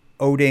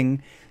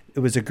outing. It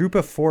was a group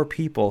of 4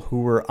 people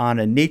who were on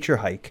a nature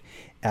hike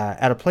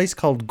at a place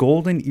called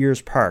Golden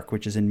Ears Park,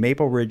 which is in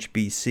Maple Ridge,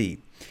 BC.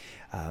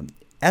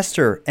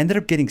 Esther ended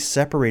up getting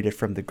separated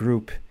from the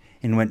group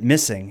and went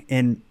missing,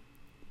 and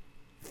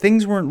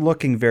things weren't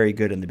looking very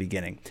good in the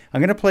beginning.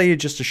 I'm going to play you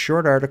just a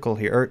short article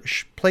here, or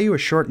play you a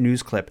short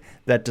news clip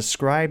that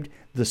described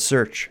the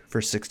search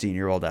for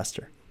 16-year-old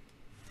Esther.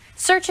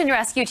 Search and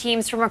rescue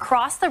teams from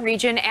across the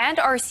region and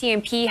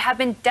RCMP have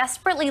been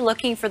desperately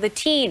looking for the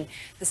teen.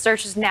 The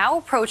search is now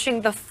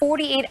approaching the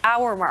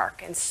 48-hour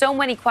mark, and so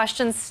many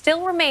questions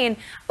still remain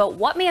about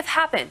what may have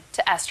happened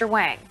to Esther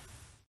Wang.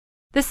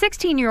 The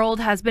 16-year-old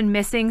has been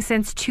missing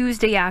since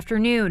Tuesday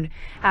afternoon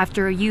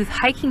after a youth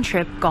hiking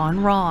trip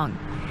gone wrong.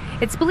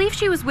 It's believed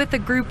she was with a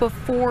group of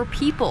 4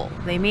 people.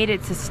 They made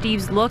it to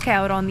Steve's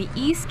Lookout on the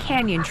East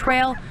Canyon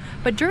Trail,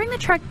 but during the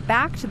trek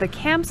back to the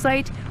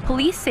campsite,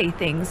 police say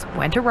things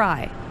went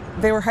awry.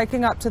 They were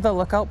hiking up to the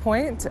lookout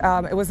point.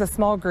 It was a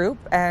small group,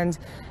 and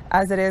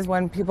as it is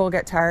when people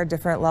get tired,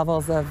 different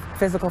levels of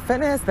physical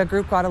fitness, the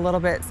group got a little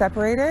bit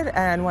separated,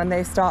 and when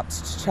they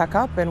stopped to check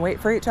up and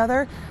wait for each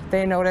other,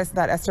 they noticed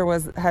that Esther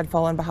had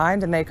fallen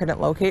behind and they couldn't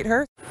locate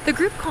her. The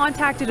group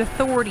contacted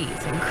authorities,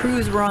 and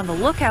crews were on the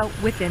lookout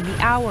within the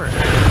hour.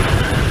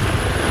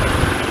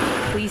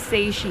 Police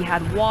say she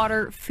had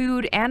water,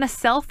 food, and a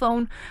cell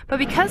phone, but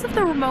because of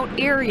the remote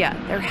area,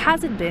 there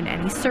hasn't been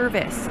any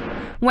service.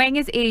 Wang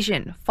is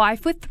Asian,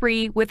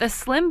 5'3", with a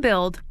slim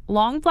build,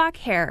 long black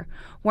hair,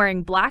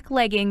 wearing black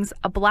leggings,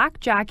 a black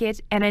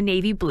jacket, and a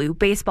navy blue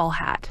baseball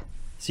hat.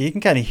 So you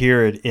can kind of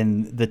hear it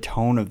in the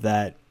tone of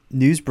that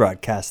news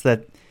broadcast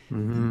that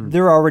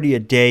they're already a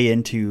day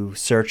into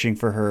searching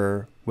for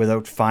her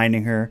without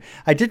finding her.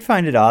 I did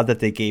find it odd that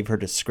they gave her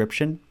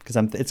description, because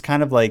it's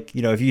kind of like,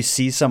 if you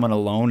see someone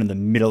alone in the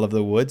middle of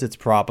the woods, it's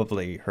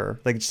probably her.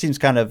 Like, it seems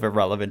kind of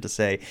irrelevant to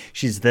say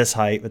she's this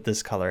height with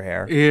this color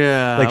hair.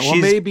 Yeah.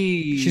 Like,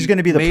 maybe she's going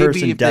to be the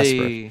person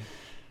desperate.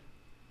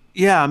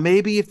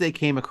 Maybe if they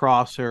came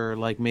across her,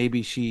 like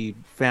maybe she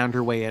found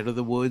her way out of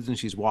the woods and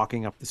she's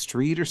walking up the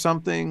street or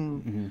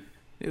something.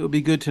 It would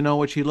be good to know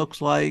what she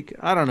looks like.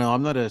 I don't know.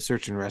 I'm not a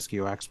search and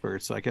rescue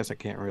expert, so I guess I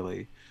can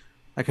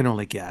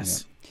only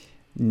guess. Yeah.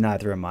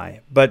 Neither am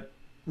I. But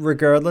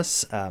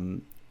regardless,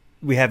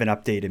 we have an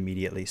update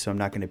immediately, so I'm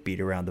not going to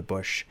beat around the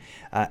bush.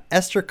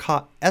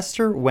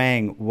 Esther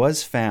Wang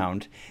was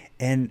found,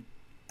 and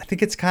I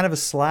think it's kind of a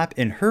slap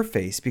in her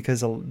face,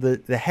 because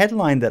the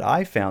headline that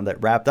I found that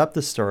wrapped up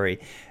the story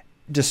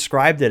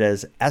described it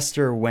as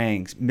Esther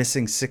Wang's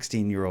missing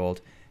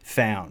 16-year-old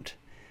found.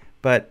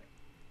 But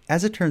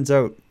as it turns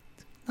out,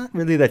 not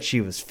really that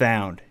she was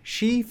found.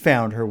 She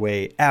found her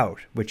way out,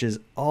 which is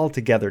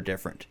altogether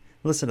different.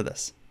 Listen to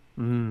this.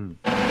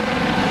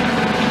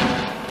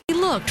 He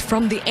looked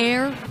from the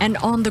air and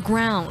on the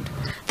ground.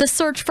 The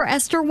search for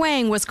Esther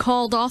Wang was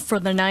called off for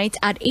the night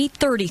at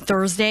 8:30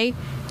 Thursday,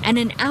 and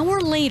an hour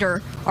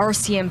later,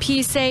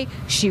 RCMP say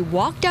she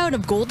walked out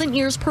of Golden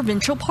Ears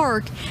Provincial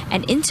Park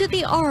and into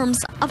the arms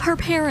of her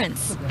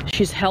parents.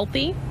 She's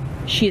healthy,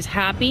 she's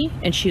happy,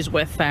 and she's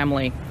with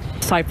family.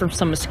 Aside from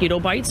some mosquito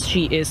bites,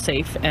 she is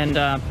safe and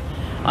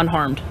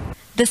unharmed.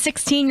 The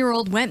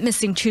 16-year-old went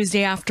missing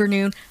Tuesday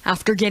afternoon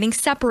after getting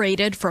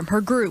separated from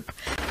her group.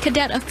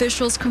 Cadet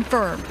officials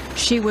confirm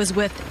she was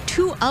with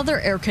 2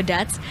 other air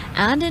cadets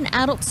and an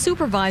adult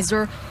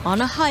supervisor on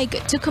a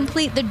hike to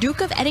complete the Duke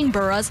of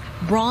Edinburgh's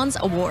Bronze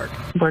Award.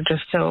 We're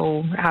just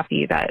so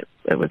happy that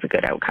it was a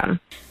good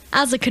outcome.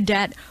 As a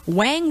cadet,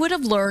 Wang would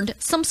have learned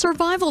some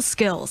survival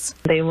skills.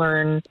 They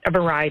learn a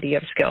variety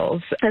of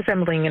skills: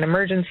 assembling an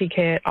emergency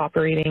kit,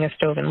 operating a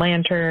stove and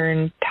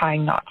lantern,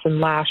 tying knots and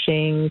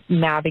lashing,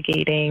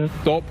 navigating.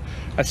 Stop,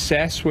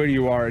 assess where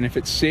you are, and if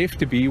it's safe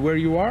to be where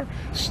you are,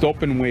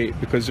 stop and wait,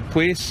 because the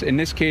place, in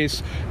this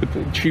case,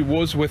 she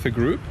was with a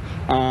group,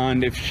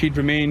 and if she'd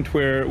remained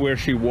where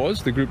she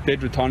was, the group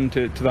did return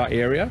to that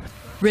area.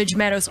 Ridge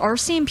Meadows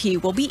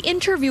RCMP will be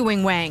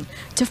interviewing Wang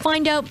to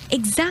find out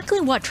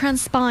exactly what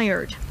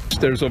transpired.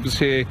 There's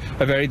obviously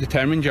a very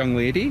determined young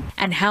lady.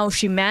 And how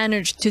she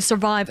managed to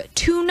survive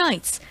 2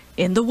 nights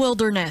in the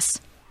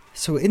wilderness.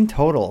 So in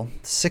total,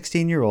 the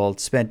 16-year-old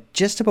spent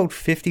just about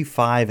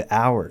 55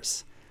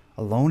 hours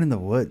alone in the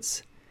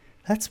woods.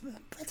 That's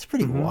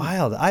pretty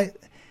wild.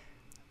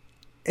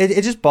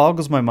 It just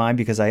boggles my mind,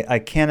 because I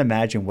can't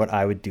imagine what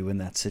I would do in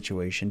that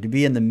situation. To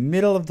be in the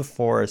middle of the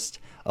forest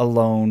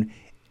alone,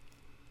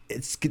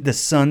 it's the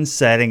sun's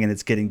setting and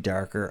it's getting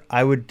darker.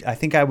 I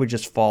think I would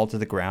just fall to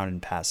the ground and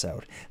pass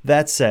out.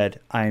 That said,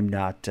 I'm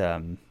not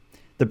the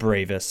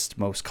bravest,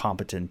 most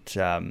competent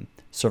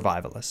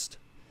survivalist.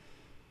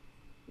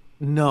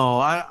 No,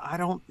 I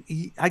don't.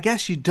 I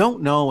guess you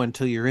don't know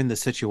until you're in the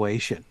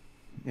situation.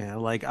 Yeah,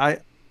 like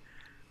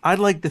I'd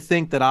like to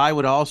think that I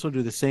would also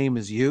do the same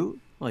as you.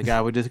 Like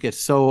I would just get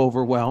so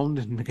overwhelmed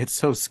and get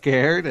so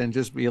scared and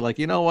just be like,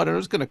 you know what? I'm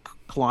just gonna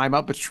climb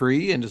up a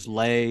tree and just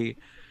lay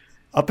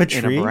up a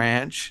tree, in a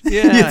branch.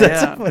 Yeah,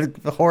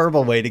 that's a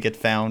horrible way to get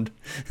found.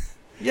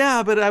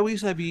 Yeah, but at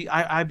least I'd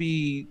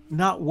be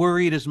not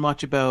worried as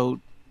much about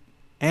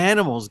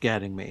animals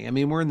getting me. I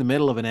mean, we're in the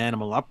middle of an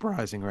animal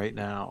uprising right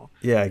now.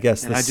 Yeah, I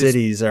guess the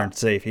cities aren't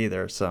safe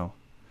either. So.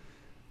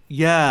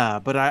 Yeah,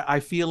 but I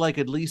feel like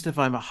at least if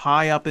I'm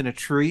high up in a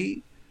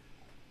tree,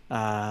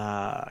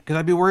 because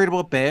I'd be worried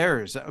about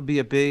bears. That would be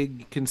a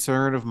big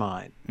concern of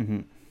mine.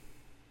 Mm-hmm.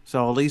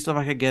 So at least if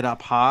I could get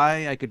up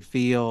high, I could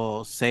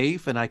feel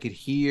safe and I could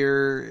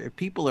hear if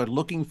people are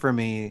looking for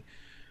me,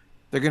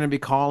 they're going to be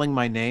calling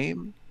my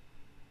name.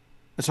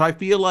 So I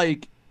feel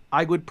like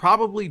I would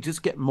probably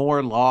just get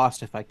more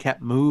lost if I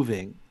kept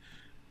moving.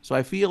 So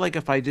I feel like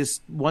if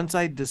once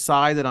I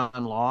decide that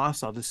I'm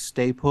lost, I'll just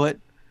stay put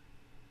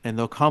and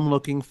they'll come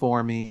looking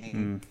for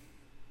me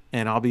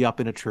and I'll be up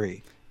in a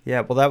tree.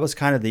 Yeah, well, that was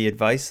kind of the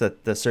advice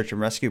that the search and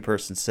rescue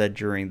person said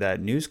during that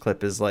news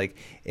clip is like,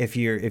 if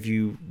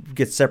you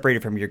get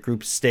separated from your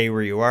group, stay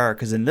where you are.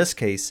 Because in this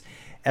case,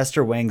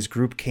 Esther Wang's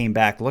group came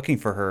back looking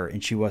for her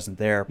and she wasn't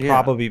there,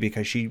 probably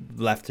because she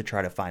left to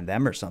try to find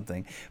them or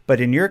something. But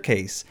in your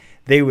case,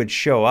 they would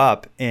show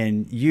up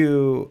and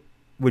you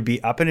would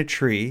be up in a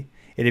tree.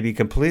 It'd be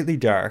completely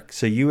dark.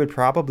 So you would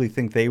probably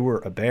think they were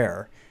a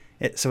bear.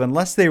 So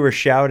unless they were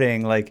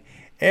shouting like,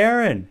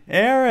 Aaron.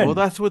 Well,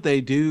 that's what they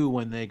do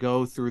when they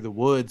go through the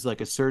woods,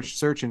 like a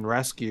search and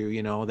rescue.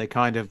 You know, they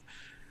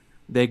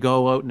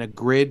go out in a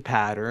grid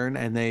pattern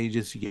and they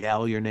just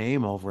yell your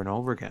name over and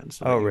over again.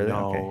 So really?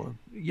 Okay.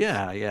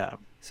 Yeah.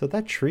 So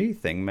that tree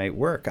thing might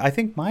work. I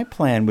think my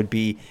plan would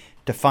be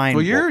to find.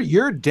 Well,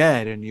 you're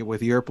dead, and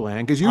with your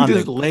plan because you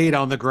just laid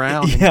on the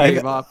ground and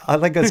gave up. I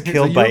think I was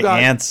killed by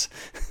ants.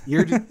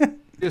 You're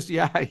just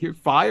your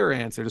fire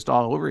ants are just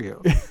all over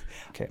you.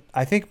 Okay,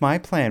 I think my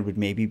plan would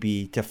maybe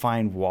be to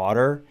find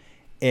water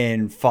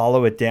and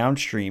follow it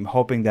downstream,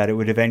 hoping that it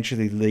would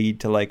eventually lead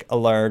to like a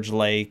large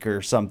lake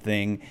or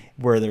something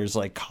where there's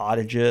like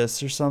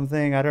cottages or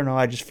something. I don't know.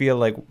 I just feel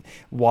like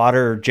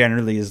water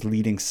generally is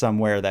leading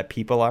somewhere that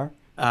people are.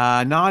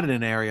 Not in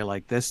an area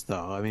like this,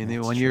 though. I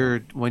mean,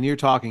 when you're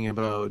talking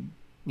about,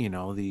 you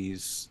know,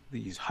 these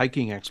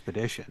hiking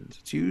expeditions,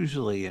 it's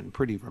usually in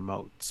pretty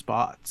remote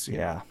spots.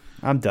 Yeah,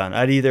 I'm done.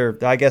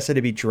 I guess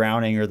it'd be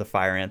drowning or the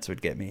fire ants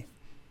would get me.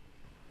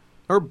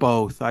 Or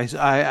both.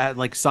 I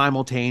like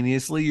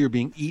simultaneously you're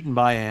being eaten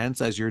by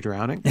ants as you're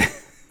drowning.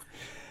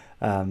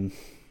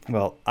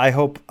 Well, I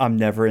hope I'm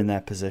never in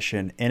that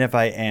position. And if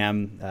I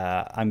am,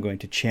 I'm going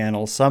to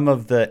channel some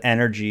of the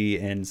energy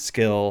and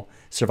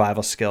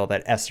survival skill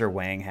that Esther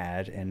Wang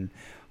had. And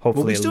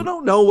hopefully... Well, we still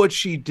don't know what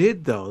she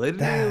did, though. They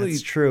didn't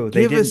really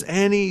give us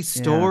any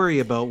story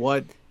about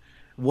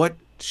what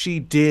she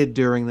did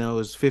during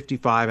those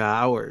 55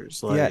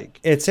 hours.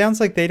 It sounds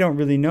like they don't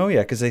really know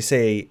yet because they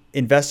say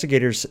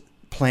investigators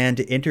plan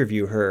to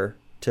interview her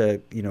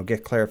to,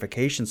 get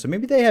clarification. So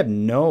maybe they have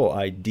no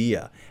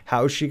idea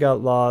how she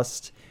got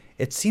lost.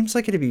 It seems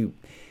like it'd be,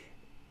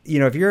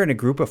 if you're in a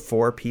group of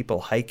 4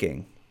 people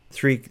hiking,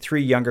 three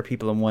younger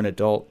people and 1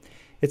 adult,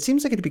 it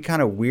seems like it'd be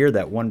kind of weird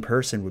that one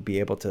person would be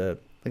able to,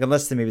 like,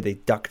 unless maybe they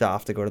ducked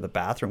off to go to the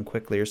bathroom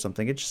quickly or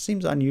something. It just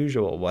seems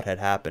unusual what had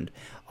happened.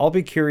 I'll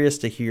be curious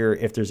to hear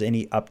if there's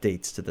any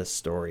updates to this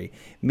story.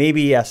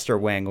 Maybe Esther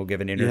Wang will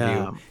give an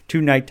interview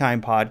to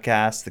Nighttime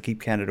Podcasts, the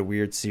Keep Canada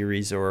Weird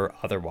series, or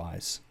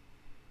otherwise.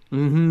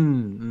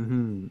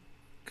 And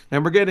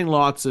we're getting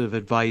lots of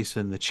advice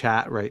in the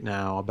chat right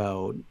now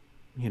about,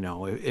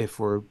 if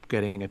we're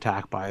getting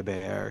attacked by a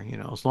bear,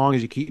 as long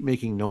as you keep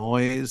making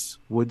noise,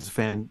 Woods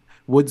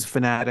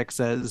Fanatic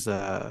says,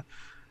 the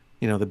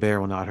bear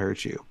will not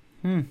hurt you.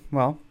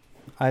 Well,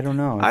 I don't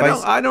know.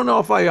 I don't know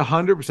if I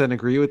 100%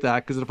 agree with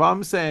that, because if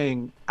I'm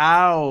saying,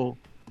 ow,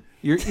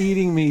 you're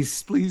eating me,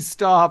 please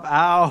stop,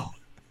 ow,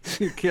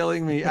 you're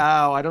killing me,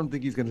 ow, I don't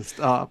think he's going to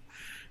stop.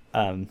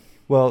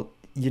 Well,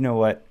 you know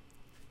what?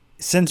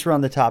 Since we're on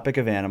the topic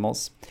of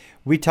animals,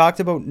 we talked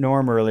about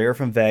Norm earlier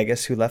from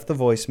Vegas, who left the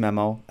voice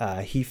memo.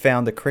 He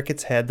found the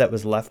cricket's head that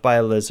was left by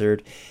a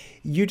lizard.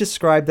 You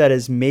described that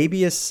as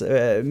maybe a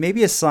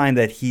sign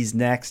that he's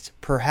next.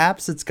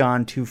 Perhaps it's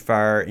gone too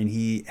far and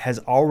he has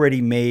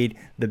already made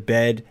the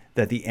bed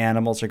that the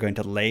animals are going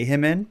to lay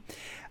him in.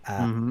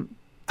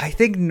 I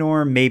think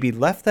Norm maybe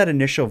left that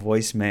initial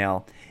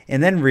voicemail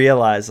and then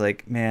realized,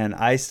 like, man,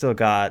 I still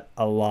got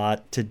a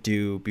lot to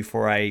do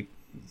before I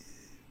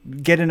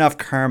get enough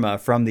karma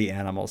from the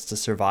animals to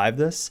survive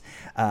this.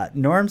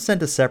 Norm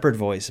sent a separate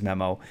voice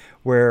memo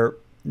where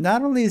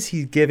not only is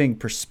he giving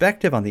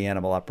perspective on the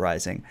animal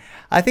uprising,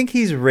 I think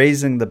he's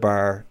raising the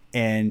bar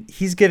and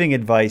he's giving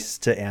advice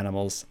to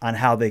animals on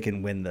how they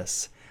can win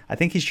this. I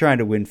think he's trying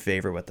to win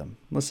favor with them.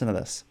 Listen to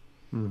this.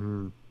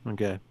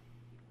 Okay.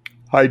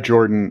 Hi,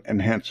 Jordan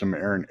and handsome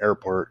Aaron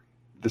Airport.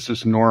 This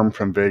is Norm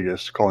from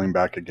Vegas calling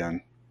back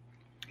again.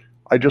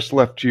 I just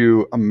left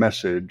you a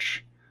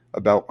message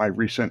about my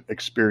recent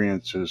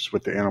experiences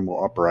with the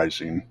animal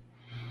uprising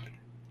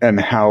and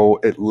how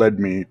it led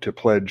me to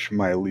pledge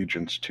my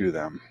allegiance to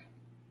them.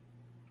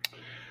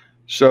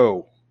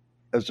 So,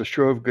 as a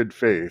show of good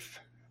faith,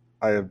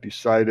 I have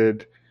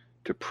decided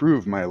to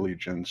prove my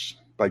allegiance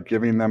by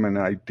giving them an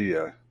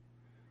idea.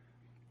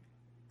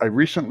 I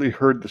recently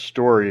heard the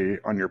story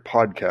on your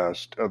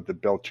podcast of the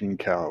belching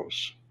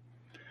cows.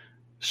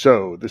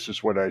 So, this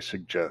is what I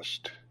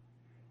suggest.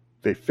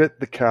 They fit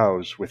the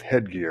cows with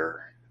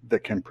headgear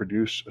that can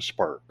produce a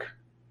spark.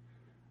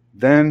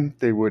 Then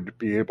they would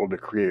be able to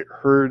create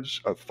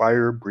herds of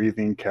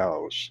fire-breathing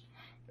cows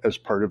as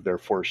part of their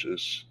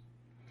forces.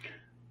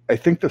 I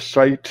think the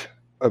sight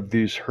of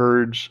these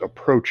herds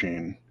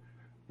approaching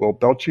while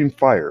belching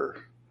fire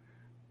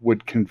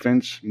would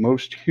convince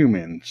most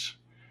humans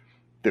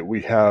that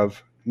we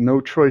have no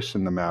choice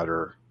in the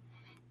matter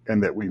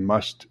and that we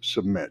must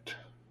submit.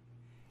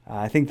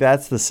 I think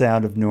that's the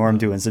sound of Norm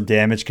doing some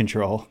damage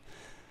control.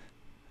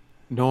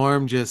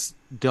 Norm just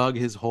dug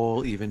his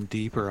hole even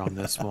deeper on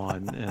this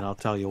one, and I'll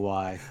tell you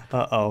why.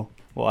 Uh-oh.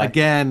 Why?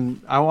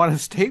 Again, I want to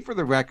state for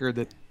the record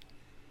that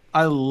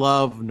I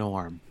love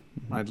Norm.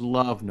 I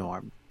love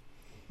Norm.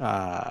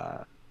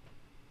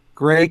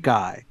 Great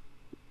guy.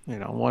 You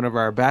know, one of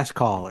our best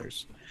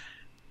callers.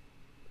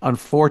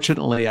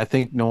 Unfortunately, I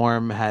think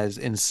Norm has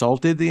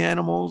insulted the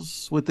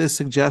animals with this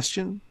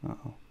suggestion.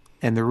 Uh-oh.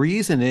 And the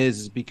reason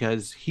is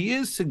because he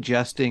is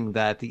suggesting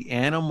that the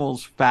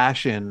animals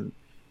fashion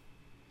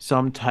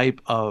some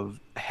type of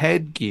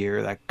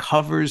headgear that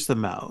covers the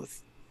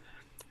mouth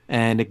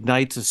and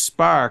ignites a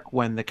spark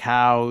when the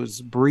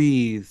cows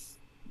breathe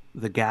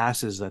the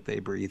gases that they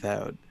breathe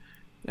out,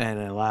 and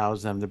it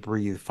allows them to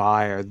breathe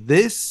fire.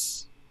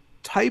 This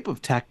type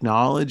of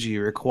technology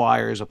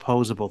requires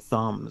opposable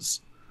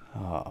thumbs.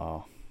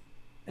 Uh-oh.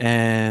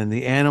 And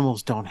the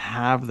animals don't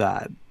have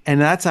that. And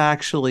that's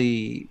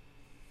actually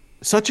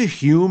such a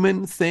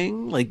human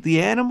thing. Like,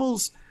 the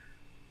animals,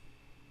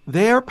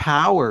 their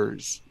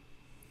powers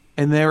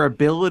and their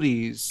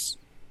abilities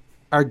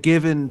are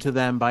given to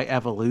them by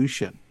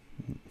evolution.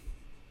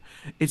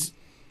 It's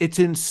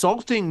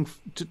insulting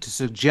to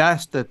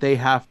suggest that they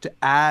have to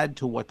add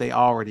to what they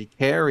already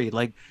carry.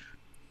 Like,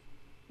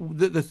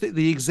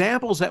 the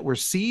examples that we're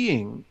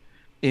seeing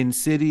in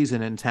cities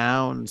and in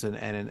towns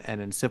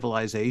and in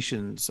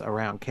civilizations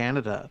around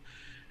Canada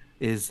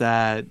is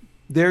that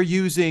they're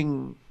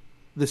using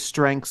the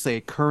strengths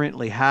they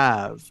currently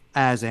have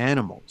as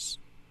animals.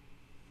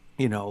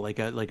 You know, like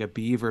a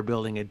beaver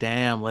building a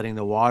dam, letting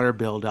the water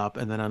build up,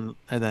 and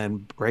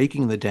then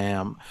breaking the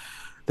dam.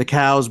 The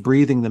cows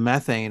breathing the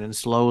methane and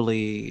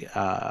slowly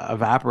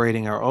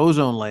evaporating our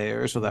ozone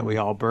layer so that we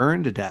all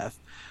burn to death.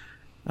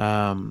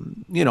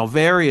 You know,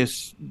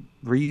 various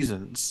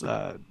reasons,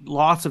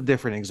 lots of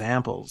different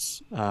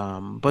examples,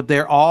 but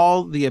they're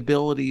all the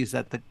abilities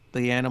that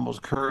the animals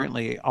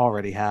currently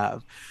already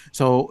have.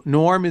 So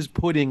Norm is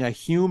putting a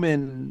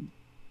human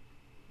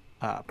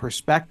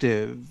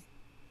perspective,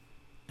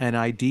 an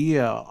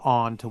idea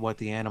onto what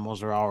the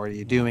animals are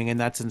already doing, and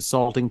that's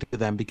insulting to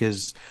them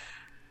because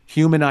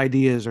human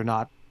ideas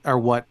are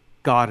what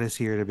got us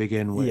here to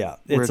begin with. Yeah,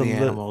 where the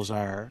animals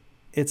are.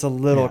 It's a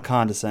little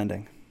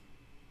condescending.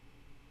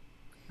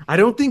 I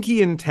don't think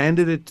he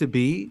intended it to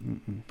be,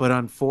 but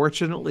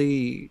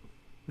unfortunately,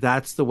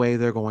 that's the way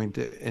they're going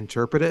to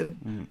interpret it.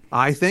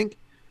 I think.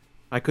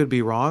 I could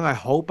be wrong. I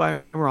hope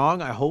I'm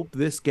wrong. I hope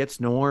this gets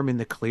Norm in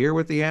the clear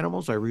with the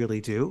animals. I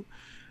really do.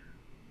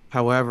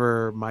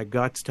 However, my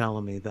gut's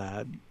telling me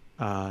that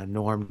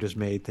Norm just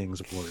made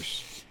things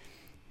worse.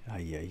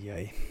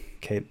 Ay.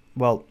 Okay,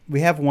 well,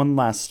 we have one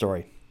last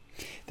story.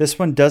 This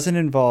one doesn't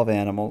involve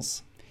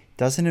animals,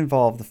 doesn't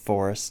involve the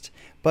forest,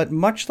 but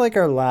much like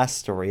our last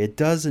story, it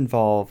does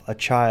involve a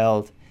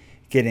child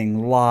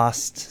getting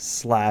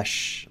lost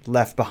 /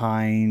 left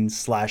behind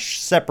 /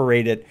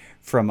 separated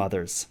from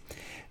others.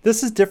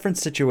 This is a different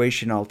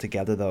situation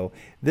altogether, though.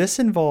 This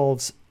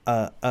involves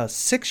a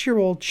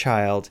 6-year-old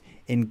child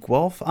in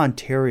Guelph,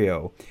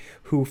 Ontario,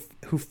 who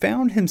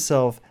found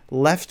himself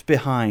left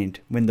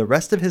behind when the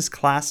rest of his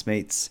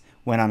classmates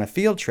went on a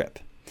field trip.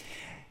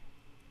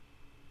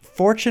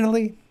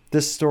 Fortunately,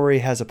 this story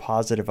has a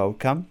positive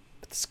outcome,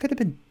 but this could have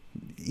been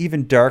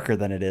even darker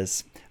than it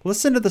is.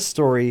 Listen to the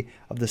story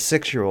of the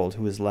 6-year-old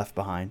who was left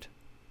behind.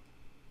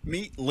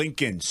 Meet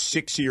Lincoln,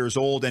 6 years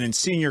old and in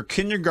senior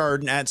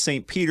kindergarten at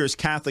St. Peter's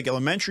Catholic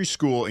Elementary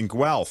School in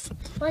Guelph.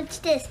 What's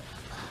this?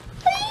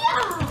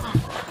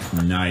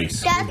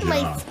 Nice. That's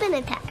my spin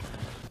attack.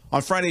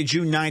 On Friday,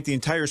 June 9th, the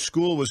entire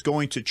school was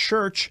going to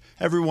church.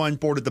 Everyone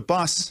boarded the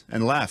bus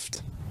and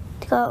left.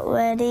 Got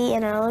ready,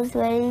 and I was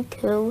ready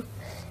too.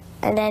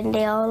 And then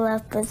they all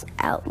left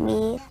without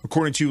me.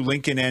 According to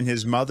Lincoln and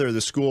his mother,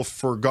 the school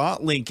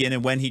forgot Lincoln,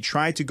 and when he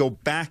tried to go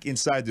back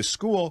inside the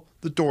school,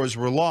 the doors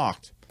were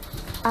locked.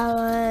 I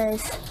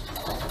was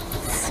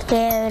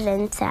scared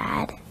and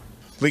sad.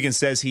 Lincoln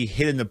says he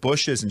hid in the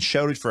bushes and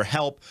shouted for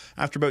help.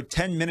 After about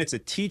 10 minutes, a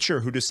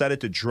teacher who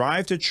decided to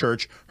drive to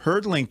church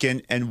heard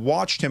Lincoln and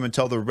watched him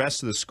until the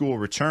rest of the school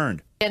returned.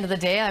 At the end of the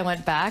day, I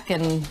went back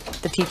and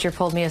the teacher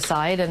pulled me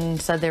aside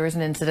and said there was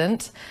an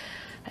incident.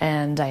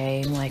 And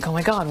I'm like, oh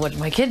my God, what did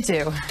my kid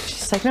do?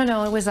 She's like,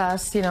 no, it was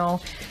us, you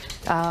know.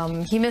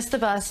 He missed the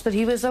bus, but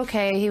he was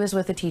okay. He was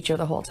with the teacher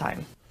the whole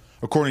time.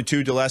 According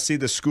to DeLacy,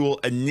 the school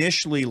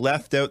initially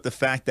left out the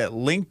fact that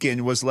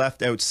Lincoln was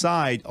left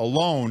outside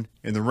alone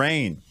in the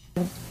rain.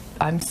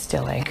 I'm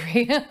still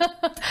angry.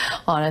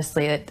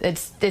 Honestly,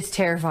 it's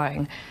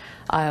terrifying.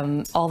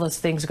 All those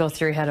things go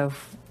through your head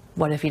of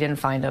what if he didn't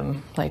find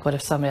him? Like, what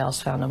if somebody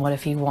else found him? What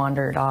if he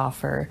wandered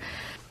off? Or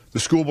the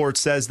school board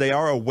says they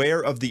are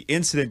aware of the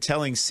incident,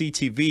 telling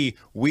CTV,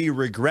 "We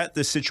regret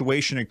the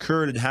situation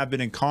occurred and have been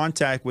in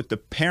contact with the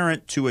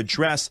parent to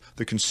address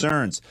the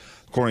concerns."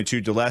 According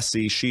to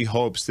DeLacy, she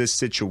hopes this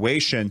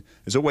situation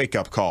is a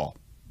wake-up call.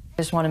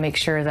 I just want to make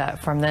sure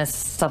that from this,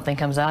 something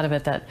comes out of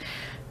it, that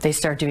they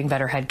start doing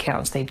better head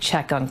counts. They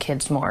check on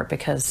kids more,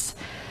 because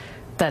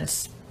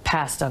that's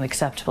past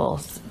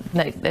unacceptable.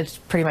 It's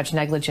pretty much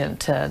negligent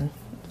to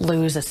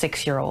lose a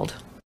 6-year-old.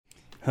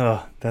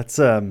 Oh, that's,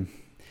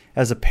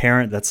 as a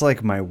parent, that's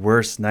like my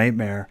worst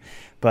nightmare.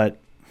 But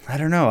I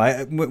don't know.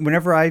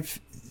 Whenever I've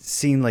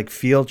seen like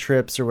field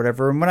trips or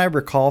whatever, and when I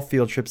recall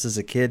field trips as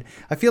a kid,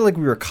 I feel like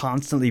we were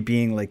constantly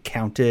being like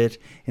counted,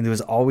 and there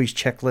was always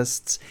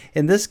checklists.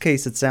 In this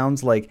case, it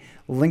sounds like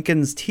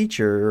Lincoln's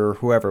teacher, or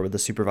whoever the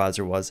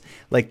supervisor was,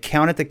 like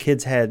counted the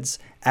kids' heads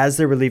as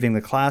they were leaving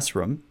the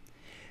classroom.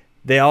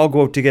 They all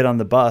go out to get on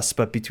the bus,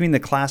 but between the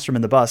classroom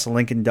and the bus,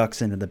 Lincoln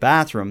ducks into the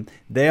bathroom.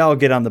 They all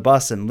get on the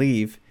bus and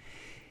leave.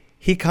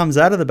 He comes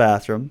out of the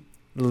bathroom,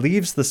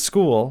 leaves the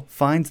school,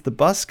 finds the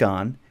bus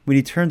gone. When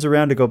he turns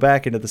around to go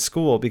back into the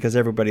school because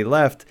everybody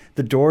left,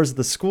 the doors of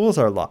the schools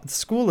are locked. The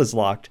school is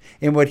locked.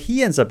 And what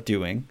he ends up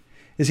doing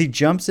is he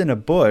jumps in a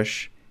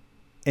bush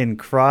and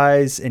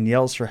cries and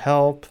yells for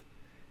help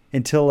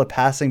until a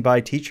passing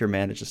by teacher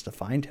manages to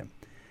find him.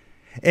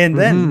 And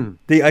then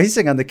the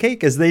icing on the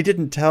cake is they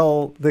didn't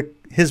tell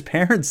his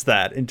parents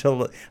that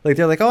until, like,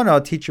 they're like, oh no,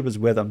 a teacher was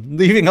with him,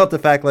 leaving out the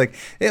fact, like,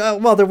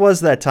 well, there was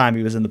that time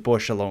he was in the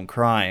bush alone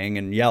crying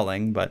and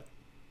yelling, but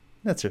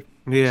that's it.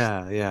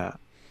 Yeah.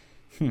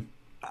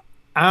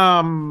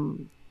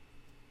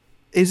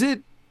 Is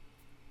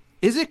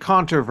it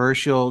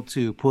controversial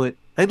to put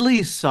at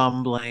least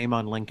some blame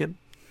on Lincoln?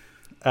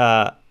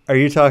 Are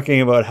you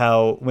talking about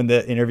how when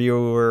the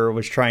interviewer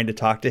was trying to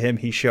talk to him,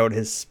 he showed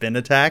his spin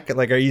attack?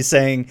 Like, are you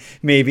saying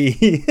maybe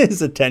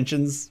his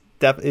attention's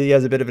he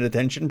has a bit of an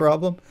attention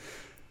problem?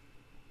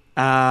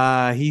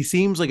 He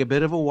seems like a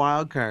bit of a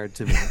wild card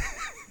to me.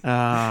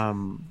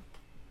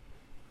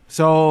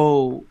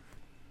 So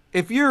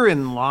if you're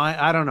in line,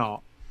 I don't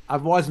know. I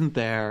wasn't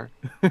there.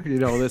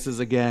 This is,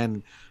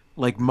 again,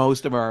 like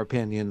most of our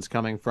opinions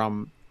coming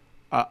from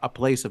a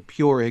place of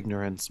pure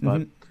ignorance,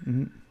 but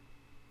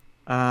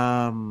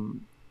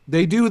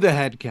they do the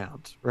head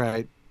count,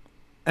 right?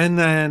 And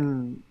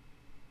then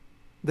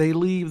they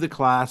leave the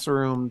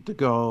classroom to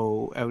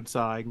go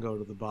outside and go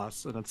to the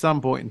bus. And at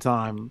some point in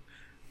time,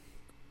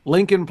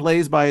 Lincoln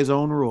plays by his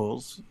own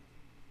rules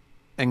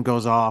and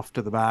goes off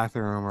to the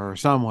bathroom or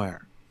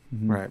somewhere,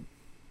 right?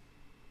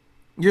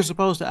 You're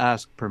supposed to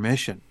ask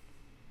permission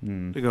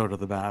to go to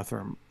the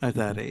bathroom at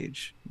that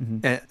age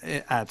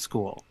at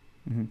school.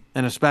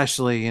 And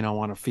especially,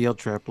 on a field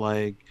trip,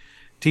 like,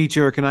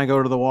 teacher, can I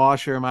go to the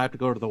washroom? I have to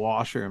go to the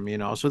washroom,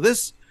 So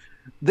this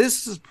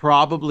is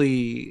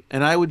probably,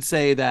 and I would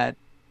say that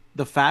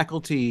the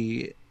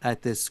faculty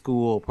at this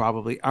school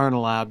probably aren't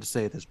allowed to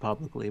say this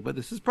publicly, but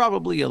this is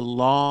probably a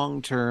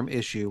long-term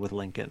issue with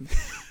Lincoln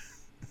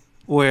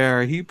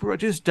where he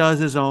just does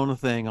his own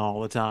thing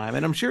all the time.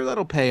 And I'm sure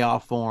that'll pay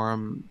off for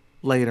him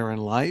later in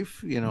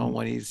life,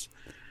 when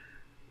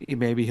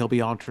maybe he'll be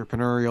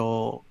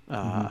entrepreneurial,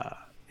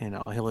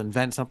 he'll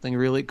invent something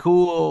really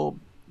cool.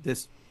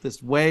 This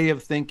way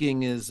of thinking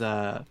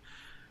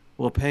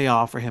will pay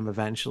off for him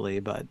eventually,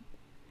 but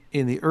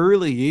in the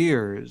early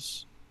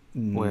years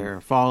where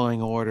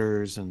following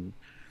orders and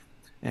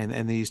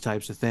these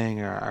types of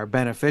things are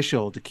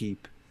beneficial to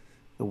keep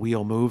the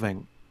wheel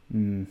moving.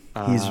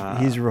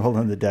 He's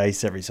rolling the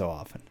dice every so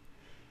often.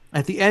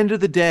 At the end of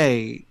the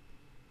day,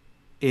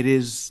 it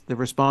is the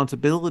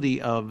responsibility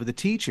of the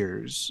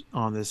teachers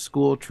on this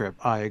school trip.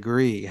 I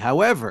agree.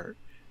 However,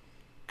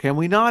 can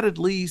we not at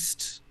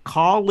least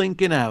call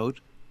Lincoln out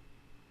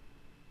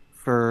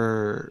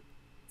for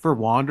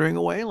wandering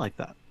away like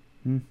that?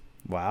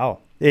 Wow.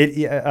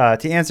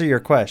 To answer your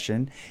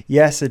question,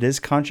 yes, it is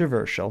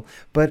controversial,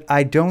 but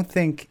I don't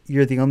think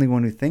you're the only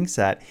one who thinks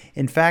that.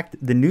 In fact,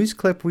 the news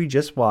clip we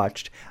just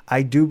watched,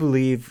 I do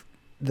believe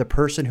the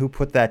person who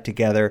put that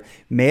together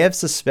may have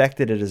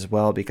suspected it as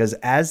well, because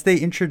as they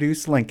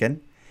introduce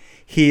Lincoln,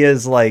 he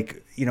is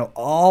like,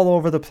 all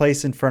over the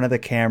place in front of the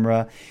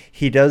camera.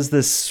 He does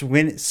this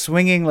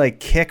swinging like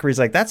kick where he's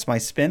like, that's my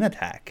spin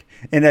attack.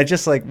 And I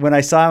just, like, when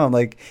I saw him, I'm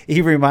like,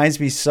 he reminds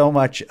me so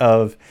much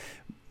of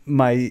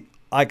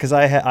because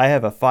I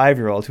have a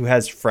 5-year-old who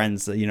has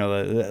friends that,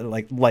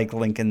 like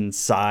Lincoln's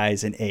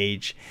size and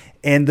age,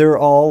 and they're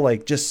all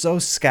like just so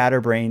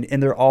scatterbrained,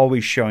 and they're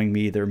always showing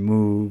me their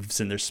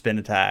moves and their spin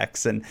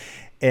attacks. And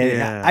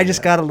And I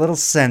just got a little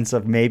sense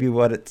of maybe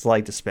what it's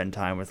like to spend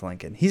time with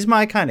Lincoln. He's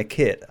my kind of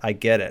kid. I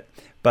get it.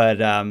 But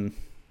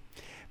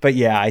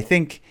yeah, I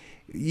think,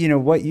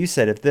 what you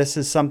said, if this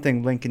is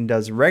something Lincoln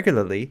does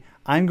regularly,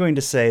 I'm going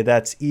to say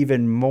that's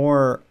even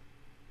more,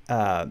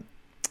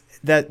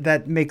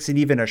 that makes it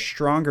even a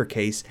stronger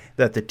case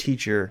that the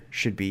teacher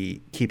should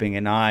be keeping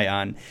an eye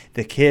on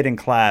the kid in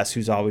class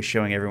who's always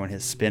showing everyone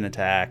his spin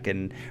attack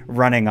and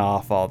running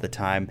off all the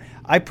time.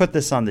 I put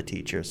this on the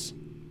teachers.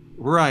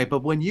 Right,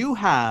 but when you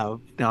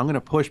have, now I'm going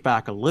to push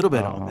back a little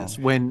bit on this.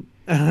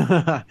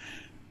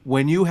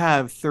 When you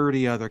have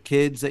 30 other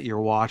kids that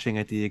you're watching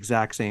at the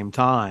exact same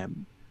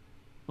time,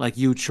 like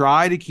you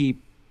try to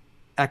keep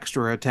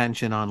extra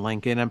attention on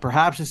Lincoln, and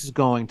perhaps this is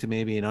going to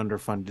maybe an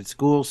underfunded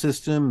school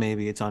system,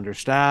 maybe it's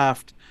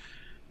understaffed,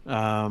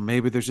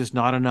 maybe there's just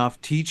not enough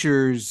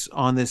teachers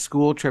on this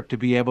school trip to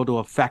be able to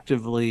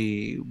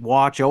effectively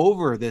watch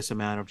over this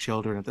amount of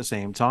children at the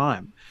same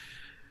time.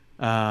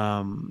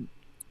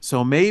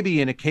 So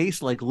maybe in a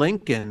case like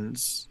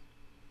Lincoln's,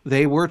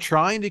 they were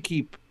trying to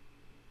keep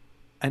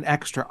an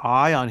extra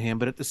eye on him,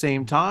 but at the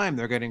same time,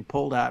 they're getting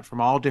pulled at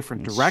from all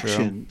different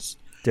directions.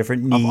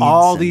 Different needs. Of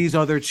all these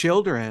other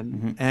children.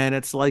 Mm-hmm. And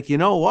it's like, you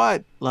know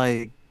what?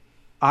 Like,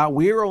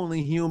 we're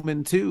only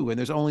human too, and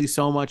there's only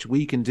so much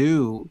we can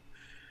do.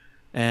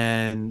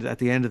 And at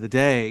the end of the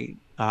day,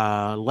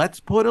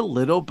 let's put a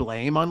little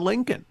blame on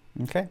Lincoln.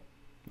 Okay.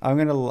 I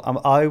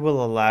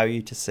will allow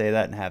you to say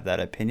that and have that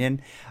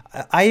opinion.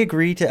 I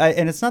agree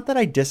and it's not that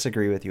I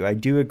disagree with you. I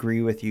do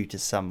agree with you to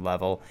some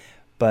level,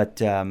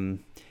 but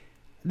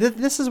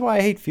this is why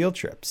I hate field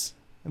trips.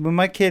 When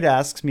my kid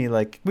asks me,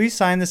 like, will you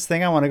sign this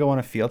thing? I want to go on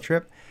a field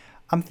trip.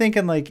 I'm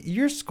thinking, like,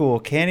 your school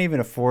can't even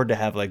afford to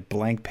have, like,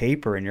 blank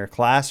paper in your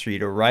class for you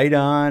to write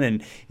on.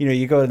 And,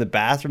 you go to the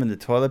bathroom and the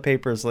toilet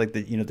paper is, like,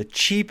 the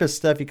cheapest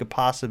stuff you could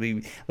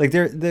possibly... Like,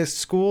 their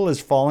school is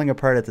falling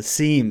apart at the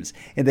seams.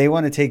 And they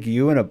want to take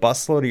you and a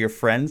busload of your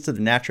friends to the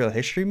Natural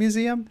History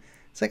Museum?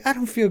 It's like, I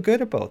don't feel good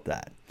about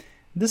that.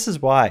 This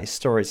is why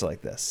stories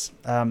like this.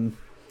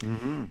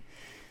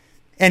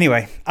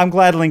 Anyway, I'm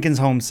glad Lincoln's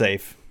home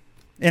safe.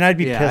 And I'd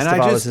be pissed if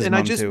I was his mom,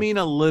 I just mean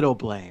a little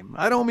blame.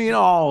 I don't mean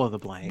all of the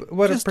blame.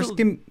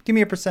 Give me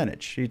a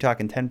percentage. Are you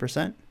talking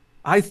 10%?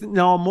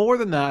 No, more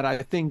than that. I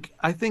think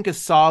a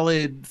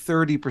solid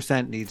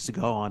 30% needs to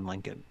go on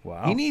Lincoln.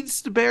 Wow. He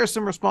needs to bear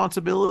some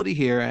responsibility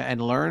here and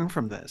learn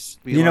from this.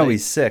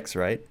 He's 6,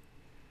 right?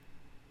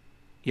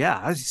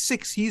 Yeah, he's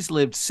 6. He's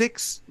lived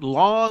 6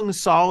 long,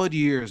 solid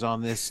years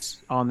on this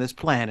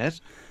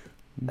planet.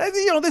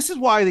 This is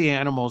why the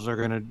animals are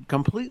going to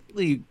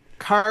completely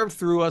carve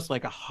through us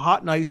like a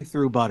hot knife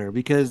through butter,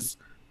 because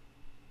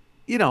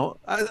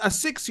a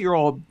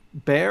 6-year-old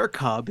bear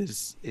cub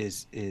is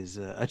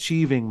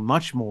achieving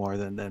much more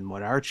than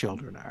what our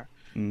children are.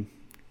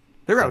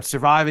 They're out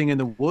surviving in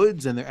the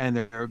woods and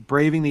they're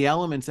braving the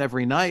elements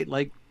every night.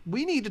 Like,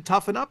 we need to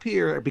toughen up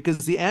here because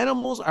the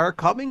animals are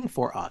coming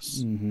for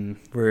us.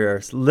 We're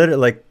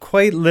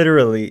quite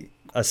literally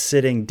a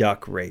sitting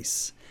duck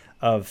race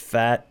of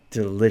fat,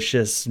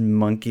 delicious,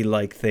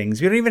 monkey-like things.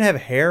 We don't even have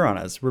hair on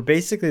us. We're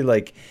basically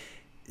like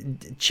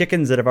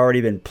chickens that have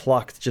already been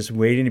plucked, just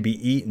waiting to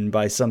be eaten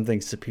by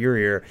something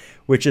superior,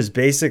 which is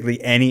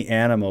basically any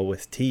animal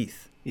with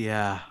teeth.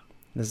 Yeah.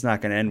 This is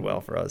not going to end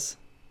well for us.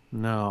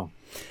 No.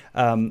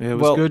 It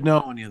was good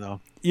knowing you, though.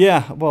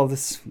 Yeah, well,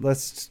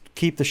 let's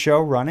keep the show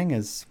running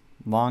as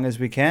long as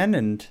we can,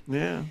 and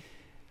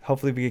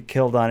hopefully we get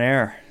killed on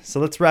air. So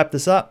let's wrap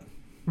this up.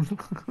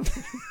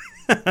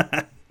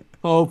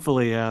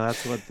 Hopefully,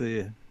 let's hope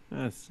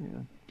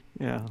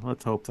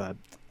that.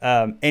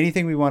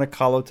 Anything we want to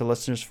call out to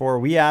listeners for?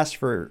 We asked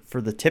for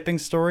the tipping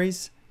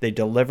stories. They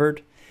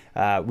delivered.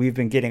 We've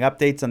been getting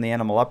updates on the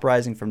animal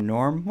uprising from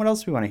Norm. What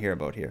else do we want to hear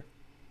about here?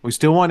 We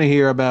still want to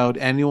hear about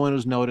anyone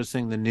who's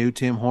noticing the new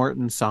Tim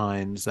Hortons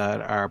signs that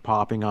are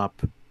popping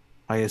up,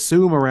 I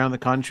assume, around the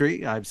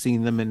country. I've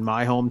seen them in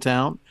my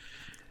hometown,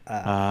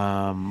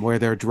 where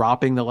they're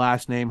dropping the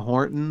last name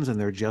Hortons and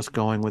they're just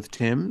going with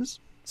Tim's.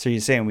 So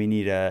you're saying we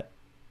need a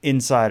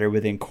insider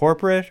within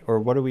corporate, or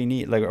what do we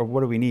need? Or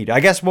what do we need? I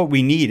guess what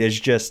we need is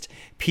just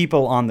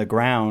people on the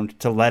ground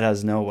to let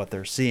us know what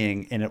they're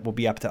seeing, and it will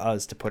be up to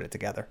us to put it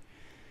together.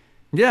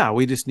 Yeah,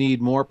 we just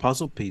need more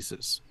puzzle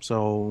pieces.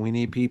 So we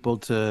need people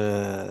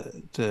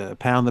to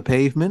pound the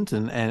pavement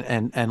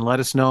and let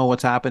us know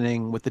what's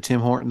happening with the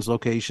Tim Hortons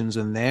locations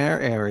in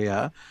their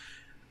area.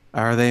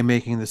 Are they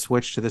making the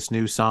switch to this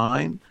new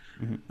sign?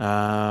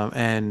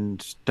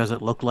 And does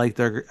it look like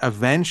they're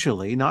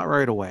eventually, not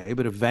right away,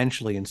 but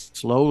eventually and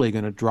slowly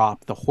going to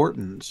drop the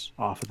Hortons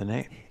off of the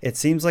name? It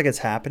seems like it's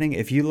happening.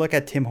 If you look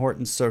at Tim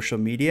Hortons' social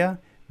media,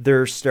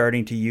 they're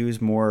starting to use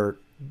more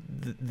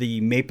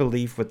the maple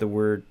leaf with the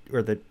word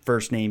or the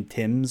first name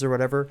Tim's or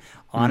whatever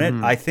on it.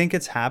 I think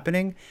it's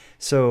happening.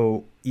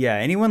 So yeah,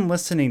 anyone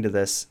listening to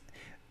this,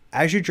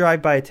 as you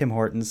drive by a Tim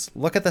Hortons,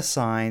 look at the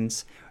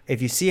signs.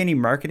 If you see any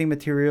marketing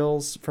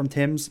materials from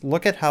Tim's,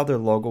 look at how their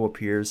logo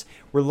appears.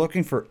 We're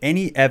looking for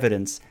any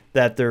evidence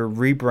that they're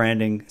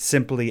rebranding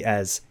simply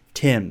as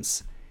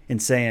Tim's and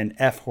saying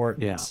F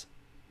Hortons.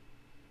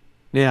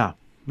 Yeah.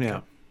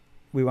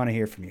 We want to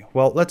hear from you.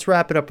 Well, let's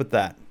wrap it up with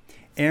that.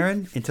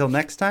 Aaron, until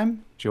next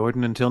time.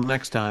 Jordan, until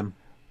next time.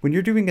 When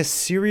you're doing a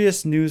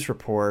serious news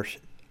report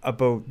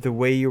about the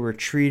way you were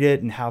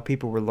treated and how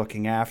people were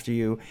looking after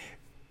you,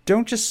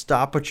 don't just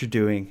stop what you're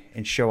doing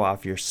and show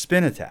off your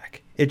spin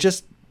attack. It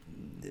just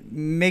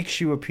makes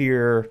you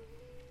appear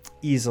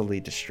easily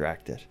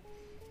distracted.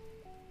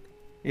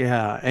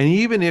 Yeah, and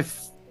even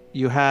if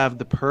you have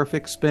the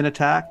perfect spin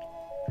attack,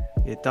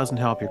 it doesn't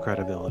help your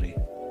credibility.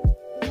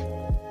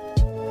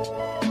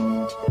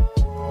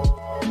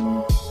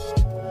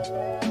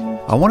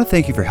 I want to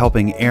thank you for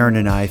helping Aaron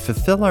and I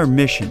fulfill our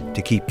mission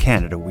to keep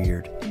Canada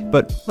weird.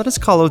 But let us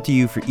call out to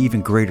you for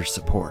even greater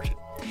support.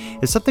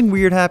 If something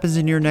weird happens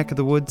in your neck of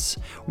the woods,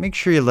 make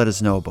sure you let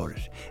us know about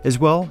it. As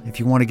well, if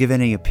you want to give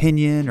any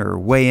opinion or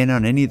weigh in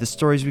on any of the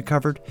stories we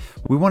covered,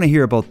 we want to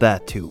hear about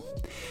that too.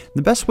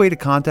 The best way to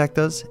contact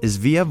us is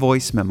via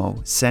voice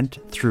memo sent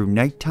through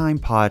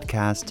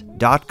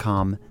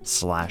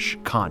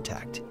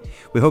nighttimepodcast.com/contact.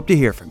 We hope to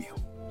hear from you.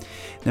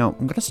 Now,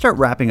 I'm going to start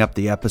wrapping up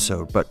the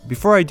episode, but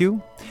before I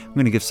do, I'm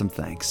going to give some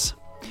thanks.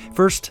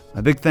 First,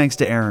 a big thanks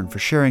to Aaron for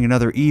sharing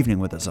another evening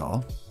with us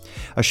all.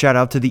 A shout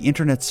out to the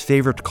internet's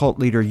favorite cult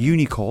leader,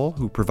 Unicole,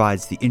 who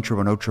provides the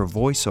intro and outro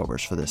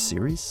voiceovers for this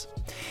series.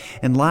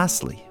 And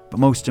lastly, but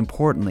most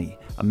importantly,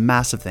 a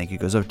massive thank you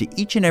goes out to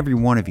each and every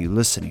one of you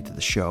listening to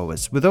the show,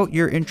 as without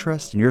your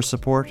interest and your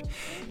support,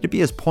 it'd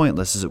be as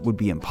pointless as it would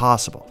be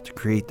impossible to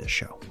create this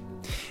show.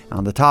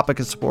 On the topic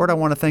of support, I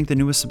want to thank the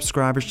newest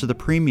subscribers to the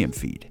premium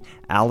feed,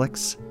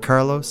 Alex,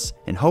 Carlos,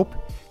 and Hope.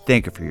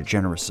 Thank you for your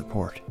generous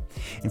support.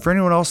 And for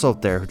anyone else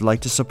out there who'd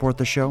like to support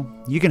the show,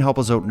 you can help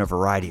us out in a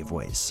variety of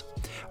ways.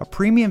 A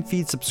premium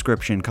feed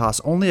subscription costs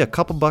only a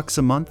couple bucks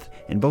a month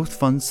and both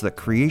funds the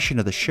creation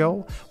of the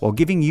show while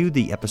giving you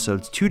the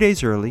episodes 2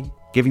 days early,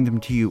 giving them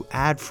to you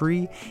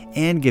ad-free,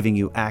 and giving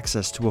you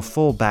access to a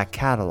full back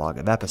catalog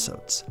of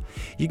episodes.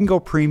 You can go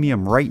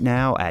premium right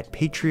now at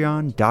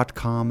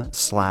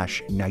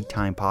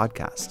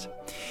patreon.com/nighttimepodcast.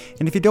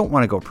 And if you don't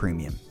want to go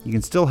premium, you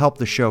can still help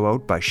the show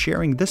out by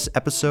sharing this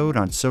episode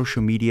on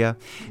social media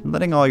and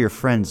letting all your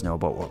friends know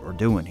about what we're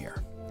doing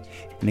here.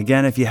 And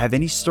again, if you have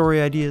any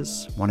story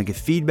ideas, want to give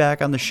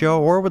feedback on the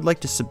show, or would like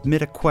to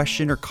submit a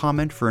question or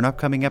comment for an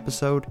upcoming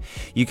episode,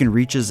 you can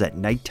reach us at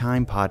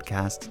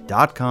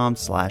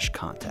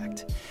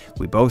nighttimepodcast.com/contact.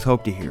 We both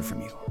hope to hear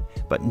from you.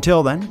 But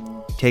until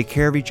then, take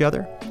care of each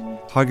other,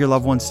 hug your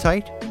loved ones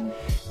tight,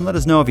 and let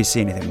us know if you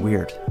see anything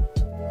weird.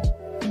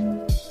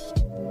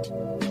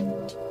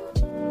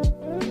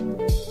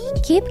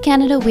 Keep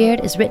Canada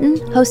Weird is written,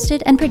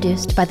 hosted, and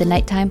produced by the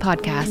Nighttime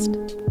Podcast.